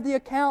wouldn't have the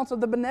accounts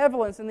of the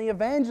benevolence and the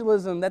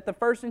evangelism that the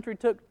first century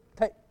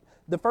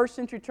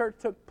church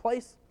took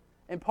place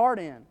and part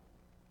in.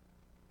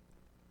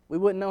 We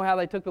wouldn't know how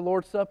they took the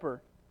Lord's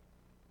Supper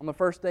on the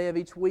first day of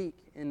each week.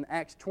 In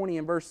Acts 20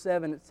 and verse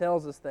 7, it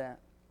tells us that.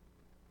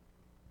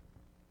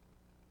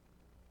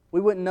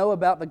 We wouldn't know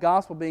about the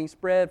gospel being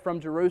spread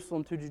from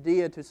Jerusalem to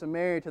Judea to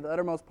Samaria to the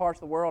uttermost parts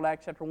of the world,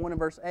 Acts chapter 1 and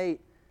verse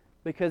 8,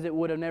 because it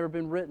would have never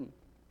been written.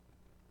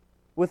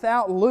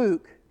 Without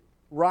Luke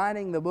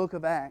writing the book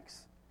of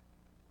Acts,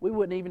 we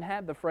wouldn't even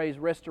have the phrase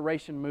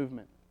restoration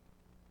movement.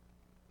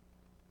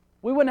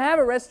 We wouldn't have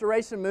a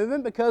restoration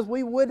movement because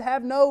we would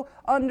have no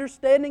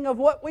understanding of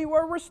what we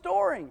were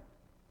restoring.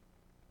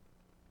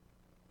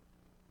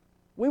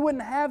 We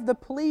wouldn't have the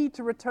plea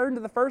to return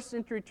to the first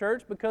century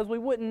church because we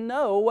wouldn't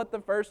know what the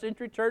first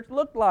century church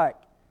looked like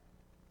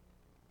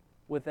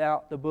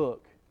without the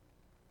book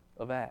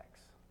of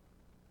Acts.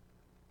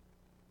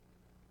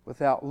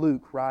 Without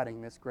Luke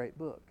writing this great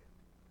book.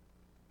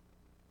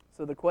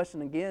 So the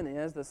question again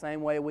is, the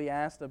same way we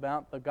asked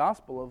about the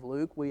Gospel of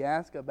Luke, we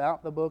ask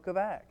about the book of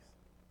Acts.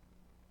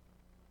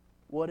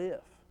 What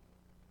if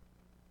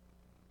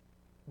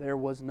there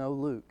was no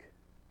Luke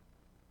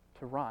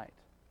to write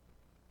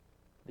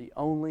the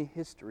only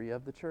history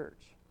of the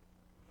church?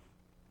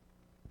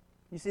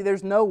 You see,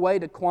 there's no way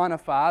to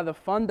quantify the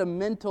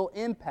fundamental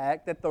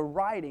impact that the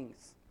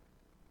writings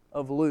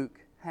of Luke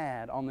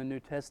had on the New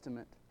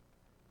Testament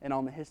and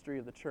on the history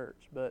of the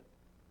church. But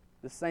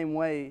the same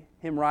way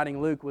him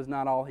writing Luke was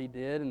not all he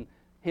did, and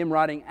him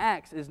writing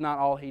Acts is not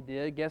all he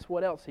did, guess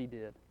what else he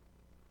did?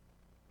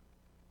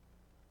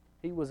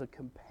 He was a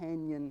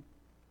companion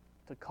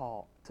to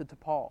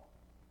Paul.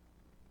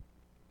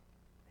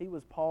 He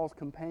was Paul's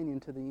companion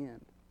to the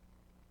end.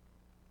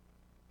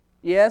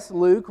 Yes,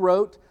 Luke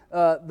wrote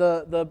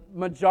the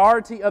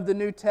majority of the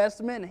New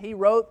Testament, and he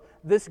wrote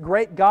this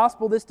great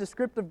gospel, this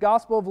descriptive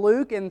gospel of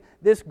Luke, and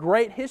this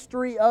great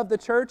history of the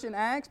church in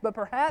Acts, but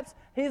perhaps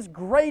his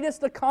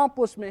greatest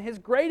accomplishment, his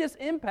greatest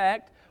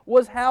impact,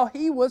 was how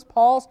he was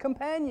Paul's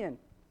companion.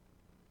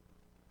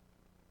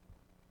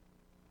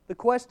 The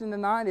question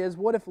tonight is,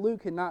 what if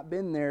Luke had not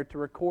been there to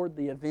record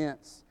the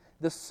events,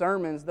 the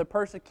sermons, the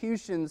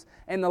persecutions,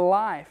 and the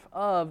life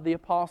of the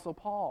Apostle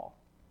Paul?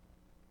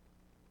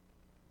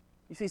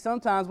 You see,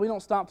 sometimes we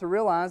don't stop to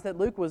realize that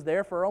Luke was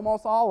there for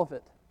almost all of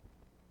it.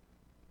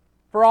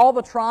 For all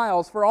the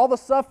trials, for all the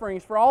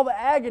sufferings, for all the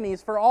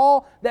agonies, for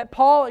all that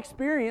Paul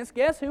experienced,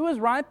 guess who was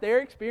right there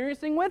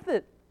experiencing with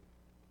it?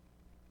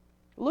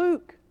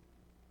 Luke.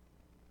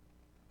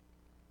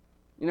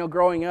 You know,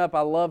 growing up,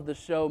 I loved the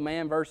show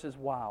Man vs.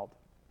 Wild.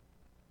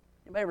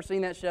 Anybody ever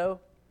seen that show?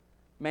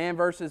 Man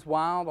vs.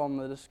 Wild on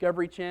the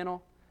Discovery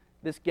Channel.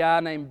 This guy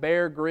named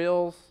Bear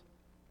Grylls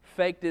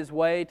faked his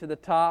way to the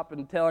top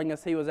and telling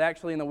us he was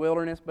actually in the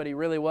wilderness, but he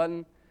really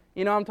wasn't.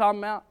 You know what I'm talking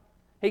about?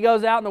 He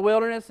goes out in the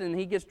wilderness and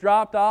he gets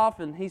dropped off,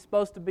 and he's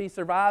supposed to be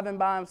surviving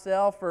by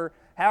himself for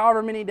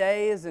however many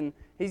days, and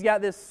he's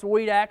got this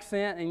sweet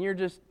accent, and you're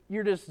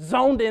just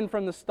zoned in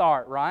from the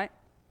start, right?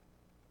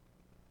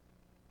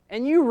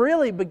 And you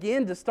really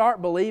begin to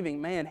start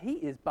believing, man, he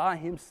is by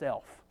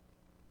himself.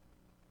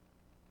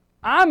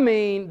 I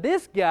mean,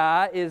 this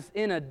guy is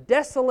in a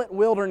desolate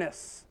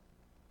wilderness.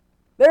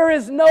 There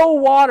is no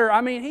water.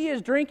 I mean, he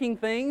is drinking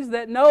things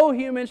that no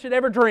human should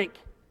ever drink.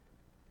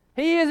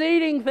 He is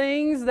eating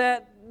things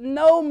that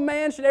no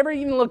man should ever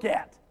even look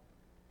at.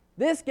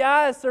 This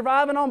guy is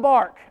surviving on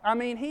bark. I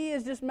mean, he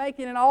is just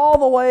making it all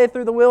the way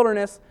through the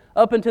wilderness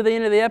up until the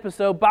end of the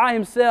episode by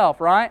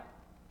himself, right?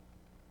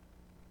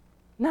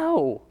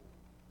 No.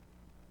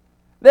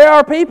 There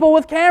are people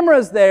with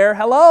cameras there.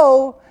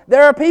 Hello.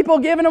 There are people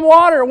giving him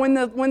water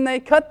when they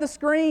cut the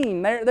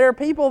screen. There are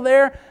people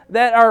there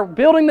that are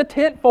building the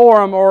tent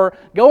for him or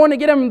going to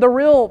get him the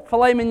real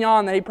filet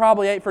mignon that he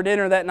probably ate for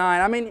dinner that night.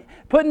 I mean,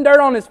 putting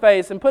dirt on his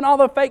face and putting all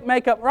the fake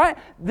makeup, right?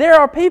 There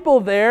are people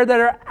there that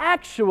are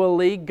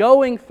actually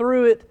going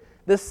through it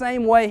the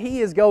same way he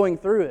is going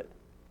through it.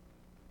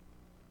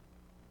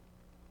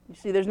 You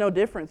see, there's no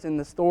difference in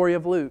the story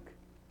of Luke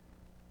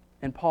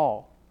and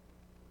Paul.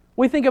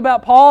 We think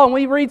about Paul and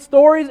we read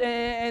stories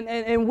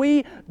and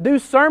we do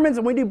sermons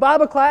and we do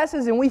Bible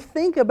classes and we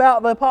think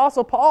about the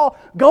Apostle Paul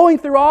going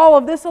through all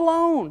of this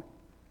alone.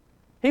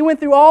 He went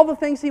through all the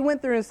things he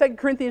went through in 2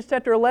 Corinthians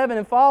chapter 11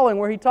 and following,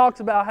 where he talks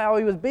about how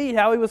he was beat,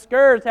 how he was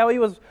scourged, how he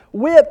was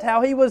whipped,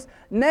 how he was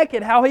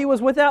naked, how he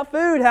was without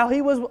food, how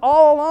he was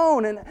all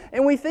alone.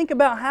 And we think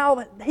about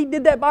how he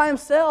did that by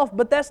himself,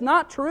 but that's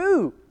not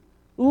true.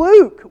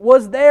 Luke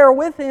was there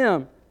with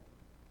him.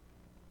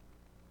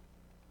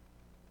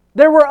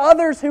 There were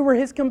others who were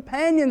his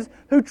companions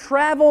who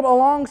traveled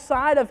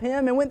alongside of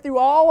him and went through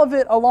all of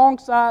it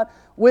alongside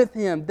with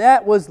him.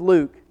 That was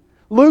Luke.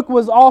 Luke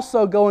was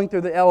also going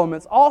through the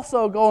elements,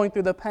 also going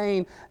through the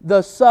pain,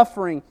 the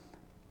suffering.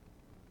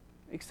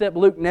 Except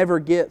Luke never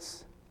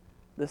gets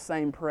the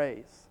same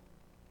praise.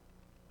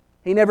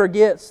 He never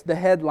gets the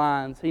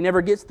headlines. He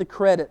never gets the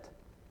credit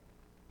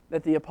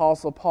that the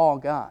Apostle Paul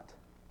got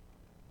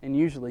and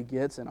usually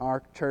gets in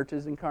our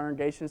churches and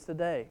congregations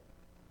today.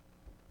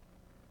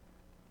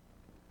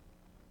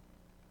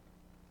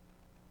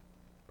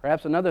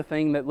 Perhaps another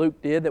thing that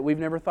Luke did that we've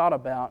never thought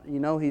about.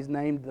 You know, he's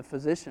named the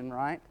physician,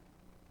 right?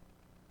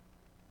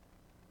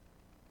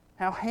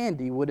 How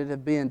handy would it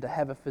have been to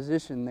have a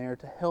physician there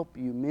to help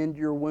you mend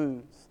your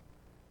wounds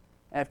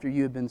after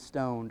you had been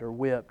stoned or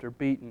whipped or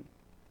beaten,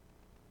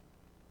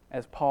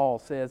 as Paul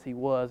says he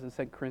was in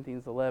 2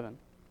 Corinthians 11.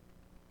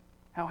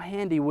 How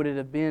handy would it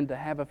have been to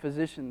have a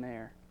physician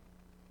there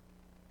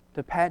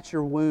to patch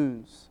your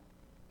wounds,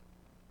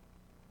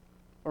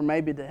 or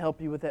maybe to help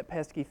you with that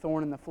pesky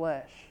thorn in the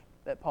flesh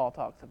that Paul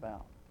talks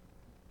about.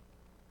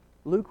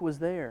 Luke was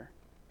there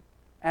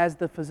as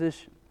the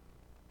physician,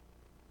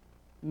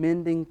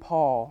 mending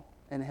Paul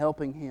and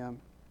helping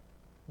him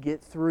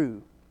get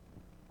through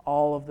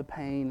all of the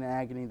pain and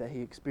agony that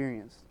he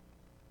experienced.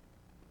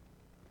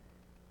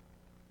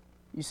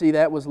 You see,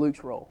 that was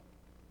Luke's role.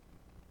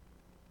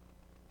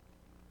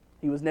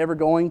 He was never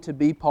going to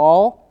be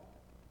Paul,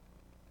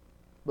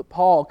 but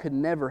Paul could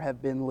never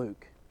have been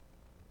Luke.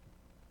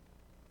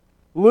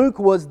 Luke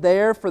was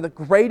there for the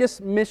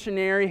greatest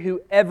missionary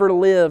who ever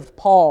lived,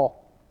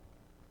 Paul.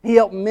 He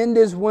helped mend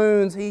his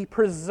wounds. He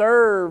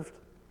preserved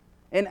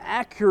an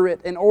accurate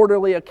and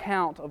orderly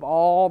account of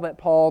all that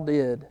Paul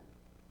did.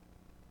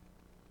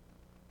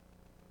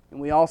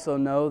 And we also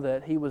know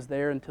that he was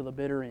there until the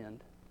bitter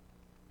end.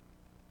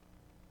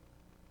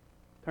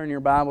 Turn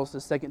your Bibles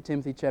to 2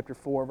 Timothy chapter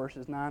 4,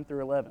 verses 9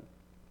 through 11.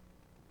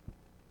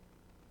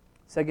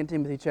 2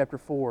 Timothy chapter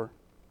 4,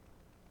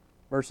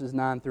 verses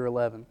 9 through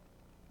 11.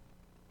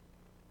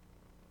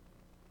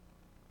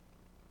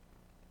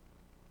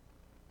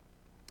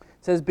 It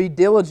says, "Be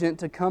diligent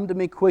to come to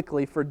me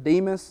quickly, for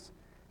Demas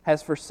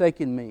has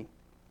forsaken me,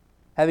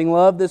 having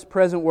loved this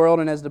present world,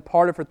 and has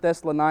departed for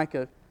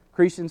Thessalonica,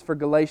 Crescens for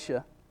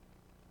Galatia,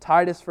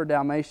 Titus for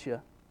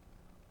Dalmatia.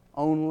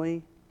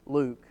 Only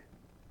Luke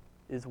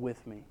is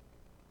with me."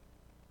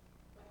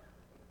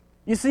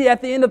 You see,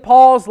 at the end of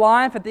Paul's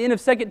life, at the end of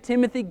 2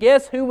 Timothy,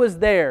 guess who was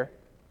there?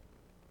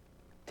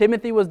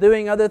 Timothy was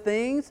doing other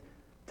things.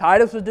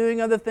 Titus was doing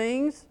other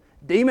things.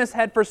 Demas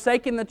had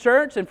forsaken the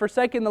church and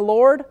forsaken the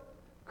Lord.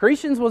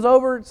 Crescens was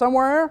over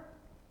somewhere.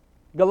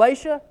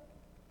 Galatia.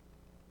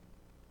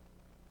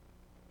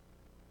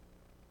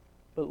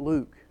 But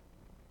Luke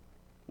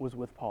was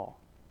with Paul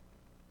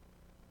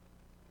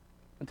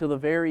until the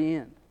very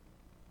end.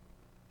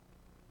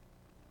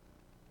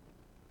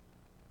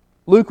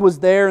 Luke was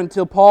there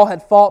until Paul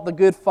had fought the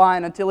good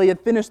fight, until he had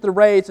finished the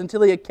race,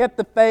 until he had kept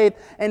the faith,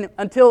 and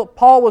until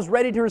Paul was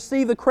ready to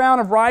receive the crown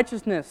of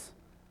righteousness.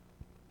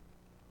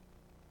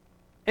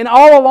 And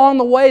all along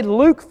the way,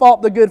 Luke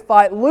fought the good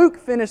fight. Luke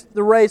finished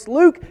the race.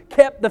 Luke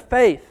kept the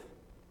faith.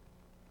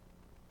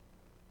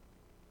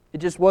 It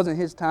just wasn't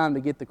his time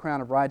to get the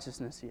crown of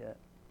righteousness yet.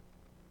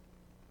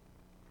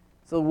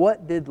 So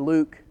what did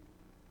Luke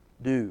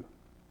do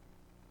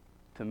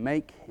to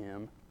make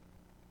him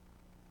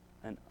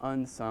an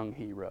unsung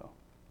hero?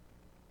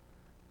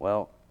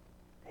 Well,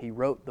 he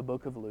wrote the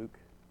book of Luke.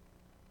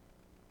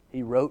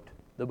 He wrote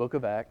the book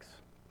of Acts,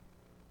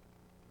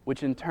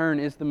 which in turn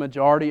is the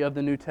majority of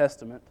the New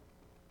Testament.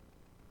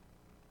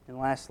 And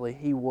lastly,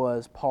 he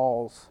was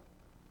Paul's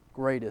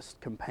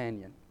greatest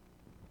companion.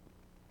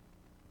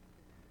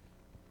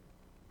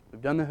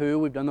 We've done the who,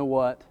 we've done the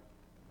what.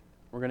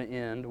 We're going to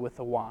end with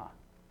the why.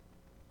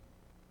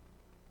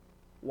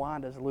 Why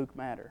does Luke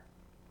matter?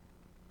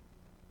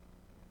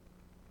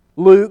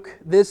 Luke,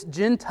 this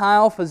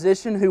Gentile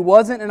physician who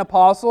wasn't an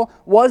apostle,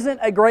 wasn't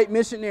a great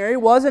missionary,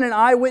 wasn't an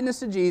eyewitness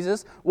to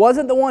Jesus,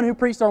 wasn't the one who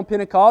preached on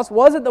Pentecost,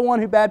 wasn't the one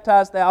who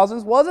baptized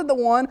thousands, wasn't the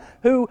one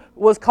who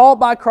was called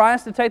by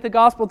Christ to take the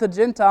gospel to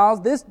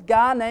Gentiles. This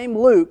guy named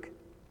Luke,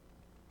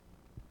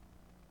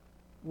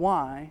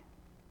 why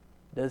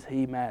does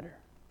he matter?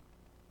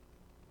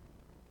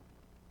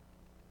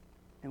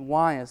 And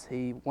why is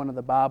he one of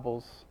the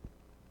Bible's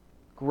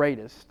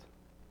greatest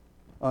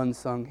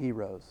unsung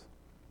heroes?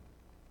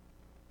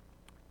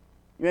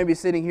 You may be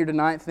sitting here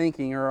tonight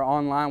thinking, or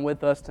online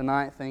with us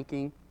tonight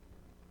thinking,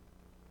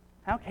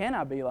 how can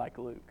I be like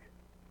Luke?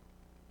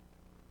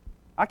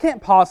 I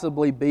can't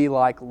possibly be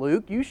like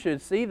Luke. You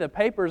should see the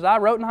papers I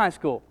wrote in high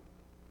school.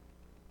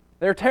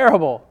 They're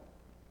terrible.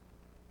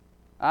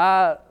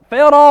 I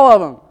failed all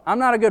of them. I'm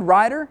not a good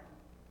writer.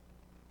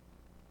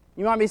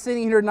 You might be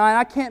sitting here tonight,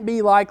 I can't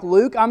be like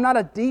Luke. I'm not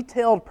a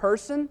detailed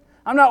person.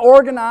 I'm not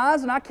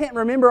organized, and I can't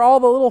remember all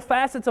the little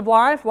facets of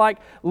life like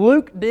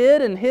Luke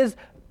did and his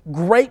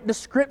great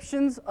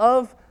descriptions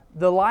of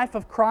the life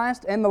of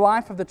Christ and the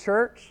life of the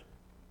church.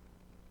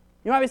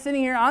 You might be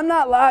sitting here, I'm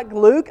not like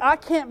Luke. I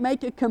can't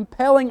make a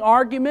compelling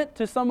argument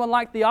to someone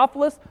like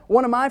Theophilus,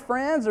 one of my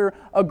friends, or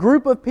a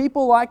group of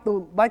people like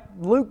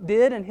Luke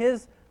did in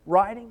his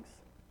writings.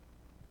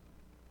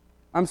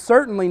 I'm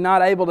certainly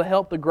not able to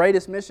help the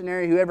greatest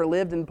missionary who ever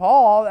lived in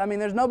Paul. I mean,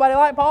 there's nobody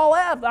like Paul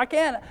left. I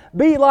can't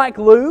be like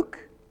Luke.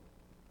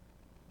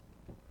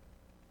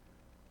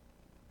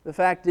 The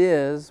fact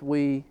is,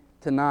 we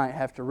tonight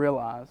have to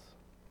realize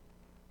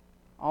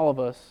all of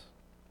us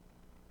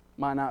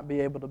might not be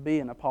able to be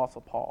an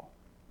Apostle Paul,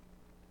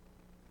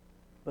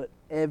 but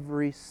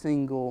every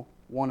single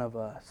one of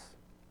us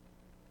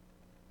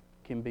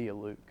can be a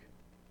Luke.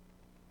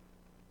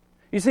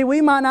 You see,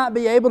 we might not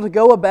be able to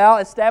go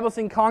about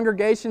establishing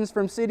congregations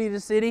from city to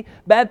city,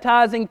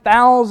 baptizing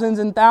thousands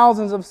and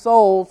thousands of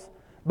souls,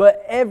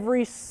 but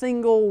every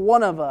single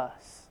one of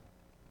us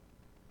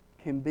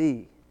can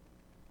be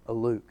a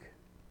Luke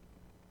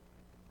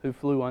who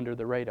flew under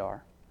the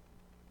radar.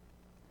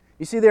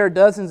 You see, there are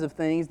dozens of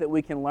things that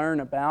we can learn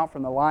about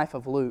from the life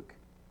of Luke.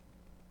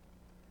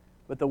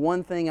 But the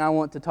one thing I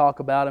want to talk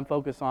about and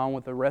focus on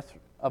with the rest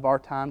of our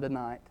time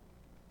tonight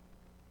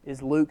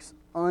is Luke's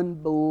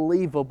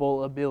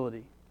unbelievable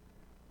ability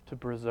to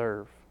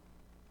preserve.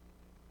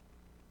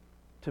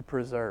 To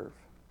preserve.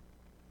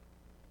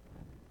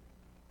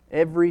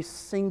 Every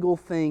single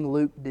thing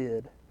Luke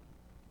did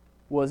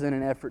was in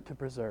an effort to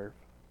preserve.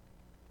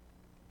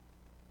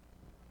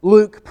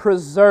 Luke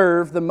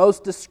preserved the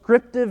most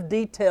descriptive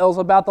details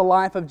about the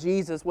life of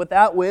Jesus,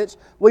 without which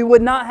we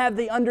would not have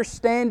the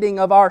understanding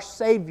of our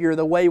Savior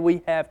the way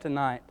we have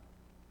tonight.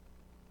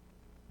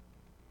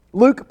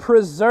 Luke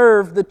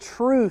preserved the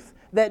truth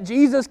that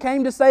Jesus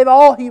came to save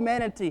all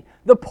humanity,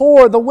 the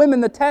poor, the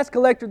women, the tax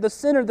collector, the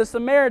sinner, the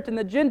Samaritan,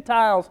 the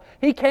Gentiles.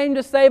 He came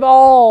to save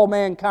all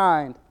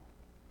mankind.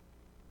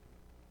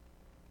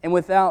 And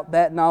without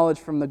that knowledge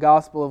from the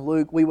Gospel of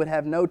Luke, we would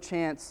have no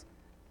chance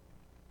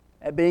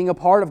at being a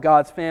part of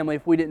God's family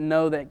if we didn't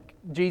know that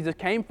Jesus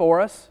came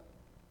for us.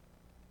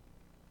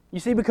 You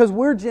see, because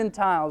we're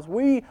Gentiles,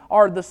 we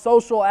are the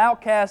social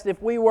outcast if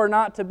we were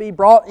not to be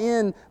brought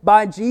in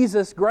by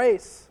Jesus'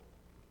 grace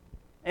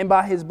and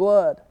by His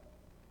blood.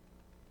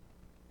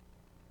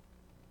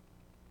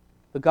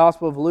 The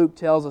Gospel of Luke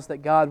tells us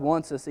that God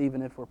wants us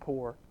even if we're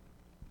poor.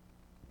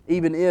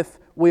 Even if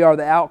we are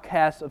the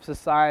outcasts of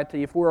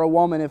society, if we're a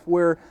woman, if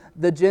we're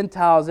the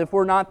Gentiles, if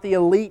we're not the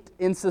elite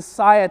in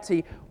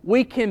society,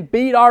 we can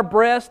beat our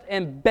breast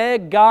and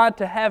beg God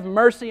to have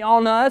mercy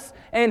on us,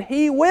 and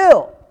He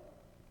will.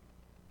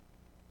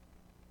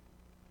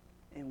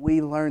 And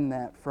we learn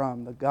that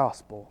from the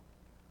Gospel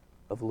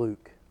of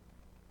Luke.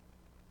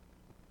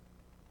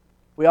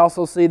 We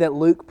also see that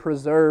Luke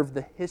preserved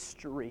the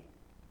history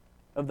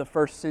of the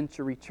first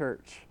century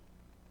church,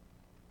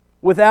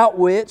 without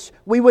which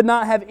we would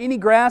not have any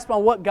grasp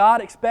on what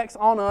God expects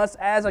on us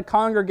as a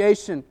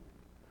congregation.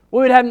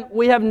 We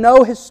have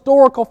no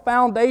historical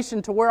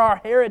foundation to where our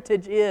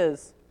heritage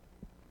is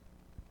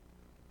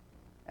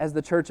as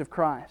the Church of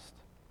Christ.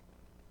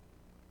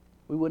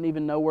 We wouldn't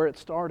even know where it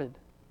started.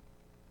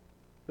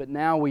 But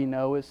now we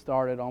know it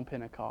started on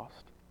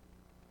Pentecost.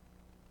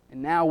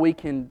 And now we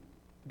can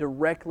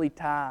directly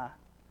tie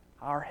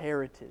our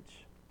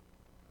heritage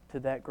to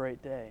that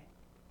great day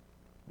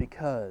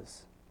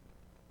because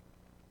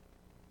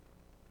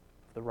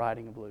of the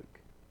writing of Luke.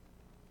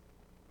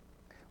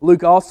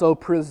 Luke also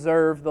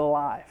preserved the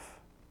life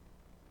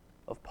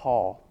of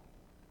Paul,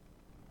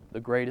 the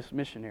greatest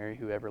missionary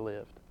who ever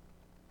lived.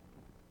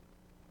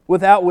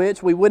 Without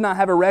which we would not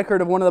have a record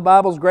of one of the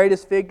Bible's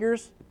greatest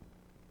figures.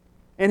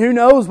 And who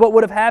knows what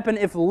would have happened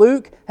if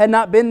Luke had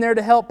not been there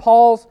to help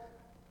Paul's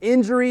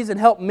injuries and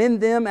help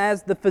mend them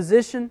as the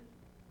physician.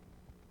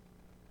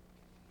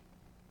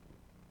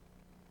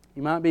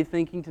 You might be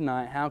thinking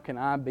tonight, how can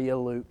I be a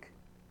Luke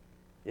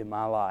in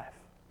my life?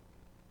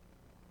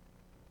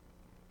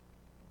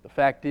 The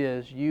fact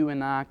is, you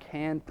and I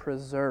can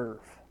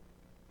preserve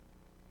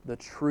the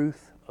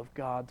truth of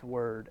God's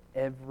Word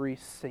every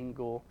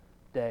single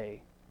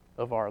day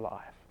of our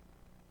life.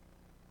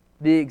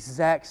 The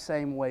exact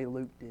same way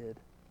Luke did.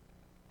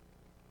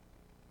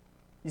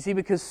 You see,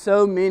 because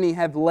so many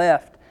have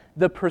left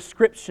the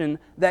prescription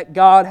that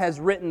God has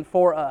written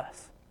for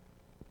us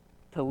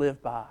to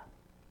live by.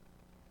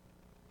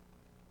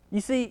 You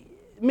see,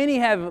 many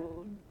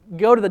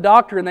go to the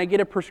doctor and they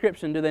get a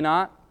prescription, do they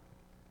not?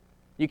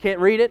 You can't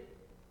read it.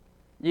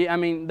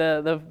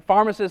 The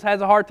pharmacist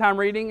has a hard time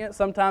reading it.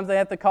 Sometimes they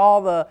have to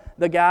call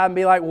the guy and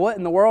be like, what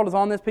in the world is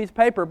on this piece of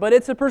paper? But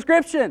it's a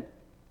prescription.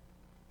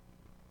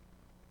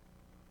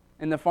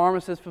 And the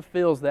pharmacist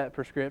fulfills that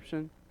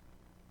prescription.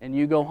 And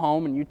you go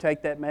home and you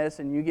take that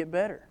medicine and you get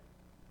better.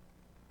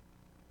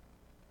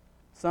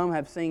 Some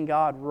have seen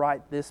God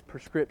write this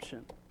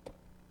prescription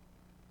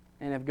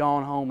and have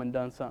gone home and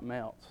done something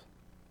else.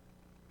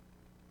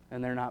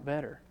 And they're not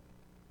better.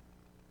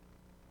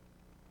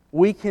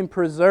 We can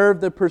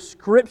preserve the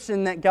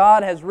prescription that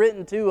God has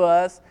written to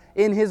us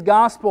in His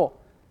Gospel,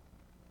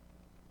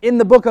 in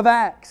the book of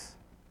Acts.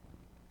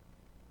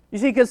 You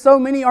see, because so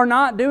many are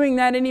not doing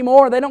that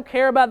anymore. They don't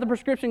care about the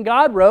prescription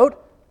God wrote.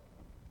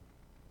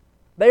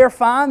 They are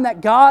fine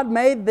that God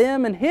made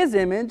them in His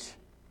image.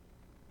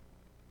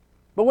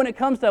 But when it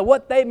comes to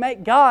what they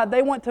make God,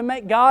 they want to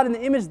make God in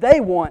the image they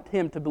want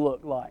Him to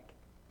look like.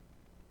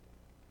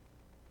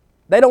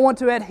 They don't want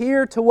to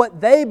adhere to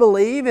what they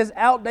believe is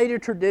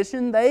outdated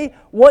tradition. They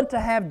want to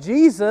have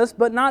Jesus,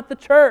 but not the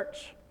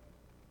church.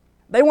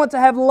 They want to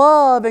have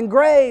love and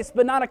grace,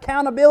 but not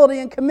accountability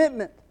and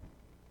commitment.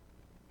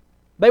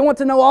 They want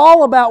to know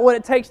all about what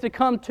it takes to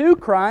come to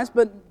Christ,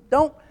 but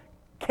don't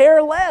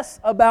care less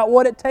about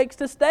what it takes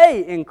to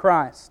stay in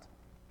Christ.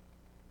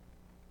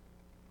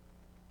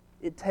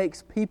 It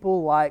takes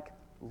people like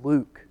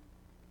Luke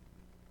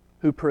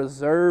who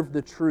preserve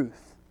the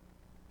truth,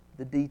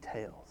 the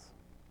details,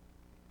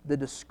 the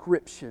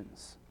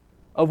descriptions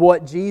of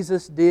what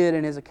Jesus did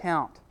in His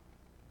account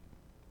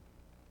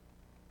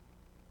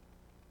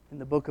in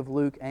the book of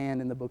Luke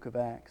and in the book of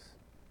Acts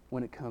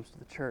when it comes to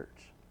the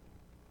church.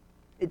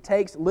 It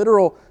takes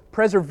literal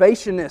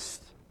preservationists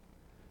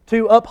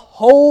to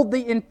uphold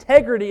the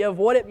integrity of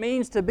what it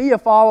means to be a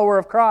follower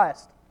of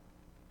Christ.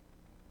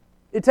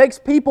 It takes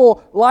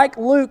people like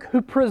Luke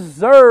who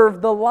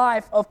preserve the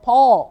life of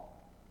Paul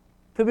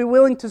to be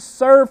willing to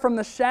serve from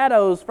the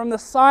shadows, from the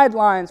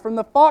sidelines, from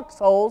the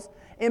foxholes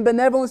in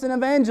benevolence and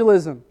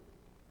evangelism.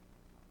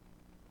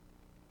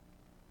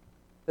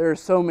 There are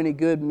so many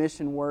good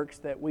mission works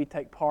that we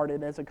take part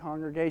in as a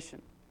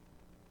congregation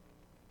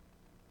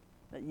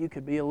that you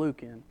could be a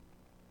Luke in.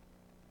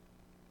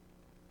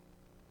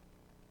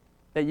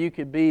 That you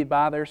could be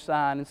by their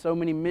side, and so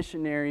many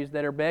missionaries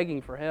that are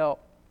begging for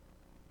help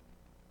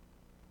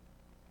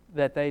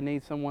that they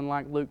need someone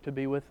like Luke to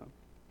be with them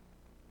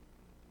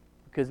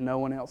because no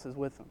one else is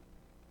with them.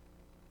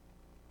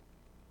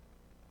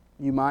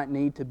 You might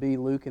need to be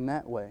Luke in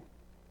that way.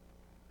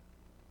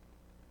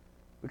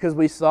 Because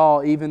we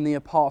saw even the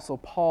Apostle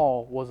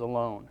Paul was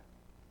alone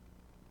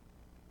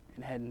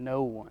and had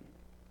no one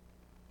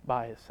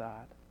by his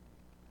side.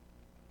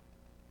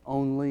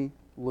 Only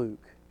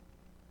Luke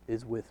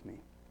is with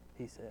me,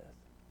 he says.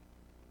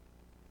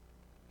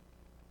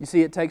 You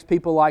see, it takes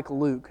people like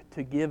Luke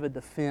to give a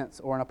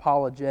defense or an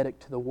apologetic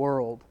to the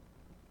world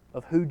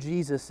of who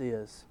Jesus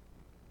is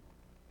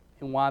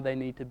and why they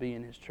need to be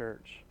in His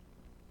church.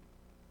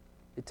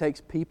 It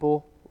takes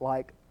people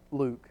like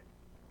Luke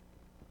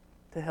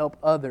to help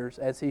others,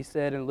 as he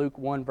said in Luke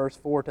 1 verse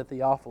 4 to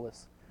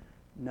Theophilus,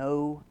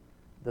 know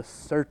the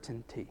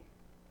certainty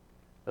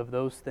of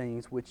those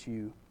things which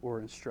you were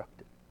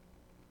instructed.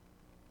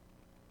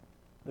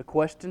 The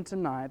question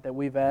tonight that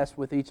we've asked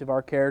with each of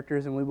our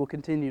characters, and we will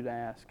continue to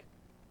ask,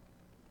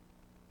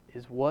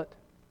 is what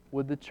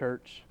would the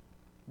church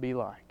be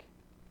like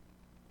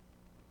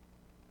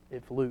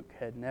if Luke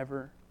had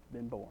never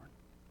been born?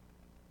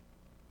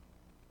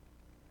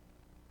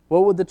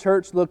 What would the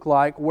church look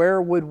like?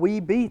 Where would we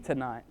be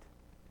tonight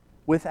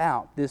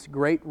without this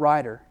great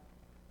writer,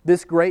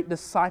 this great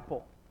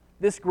disciple,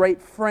 this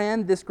great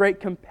friend, this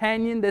great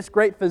companion, this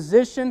great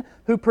physician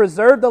who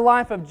preserved the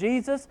life of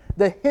Jesus,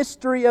 the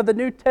history of the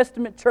New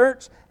Testament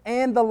church,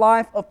 and the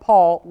life of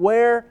Paul?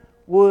 Where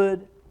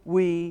would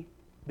we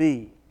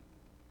be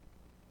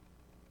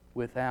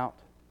without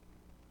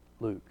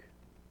Luke?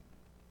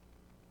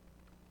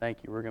 Thank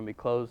you. We're going to be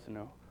closed in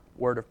a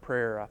word of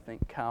prayer. I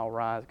think Kyle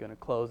Rye is going to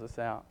close us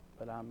out,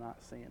 but I'm not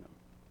seeing him.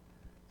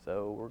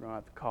 So we're going to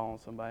have to call on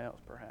somebody else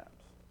perhaps.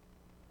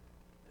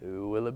 Who will it be?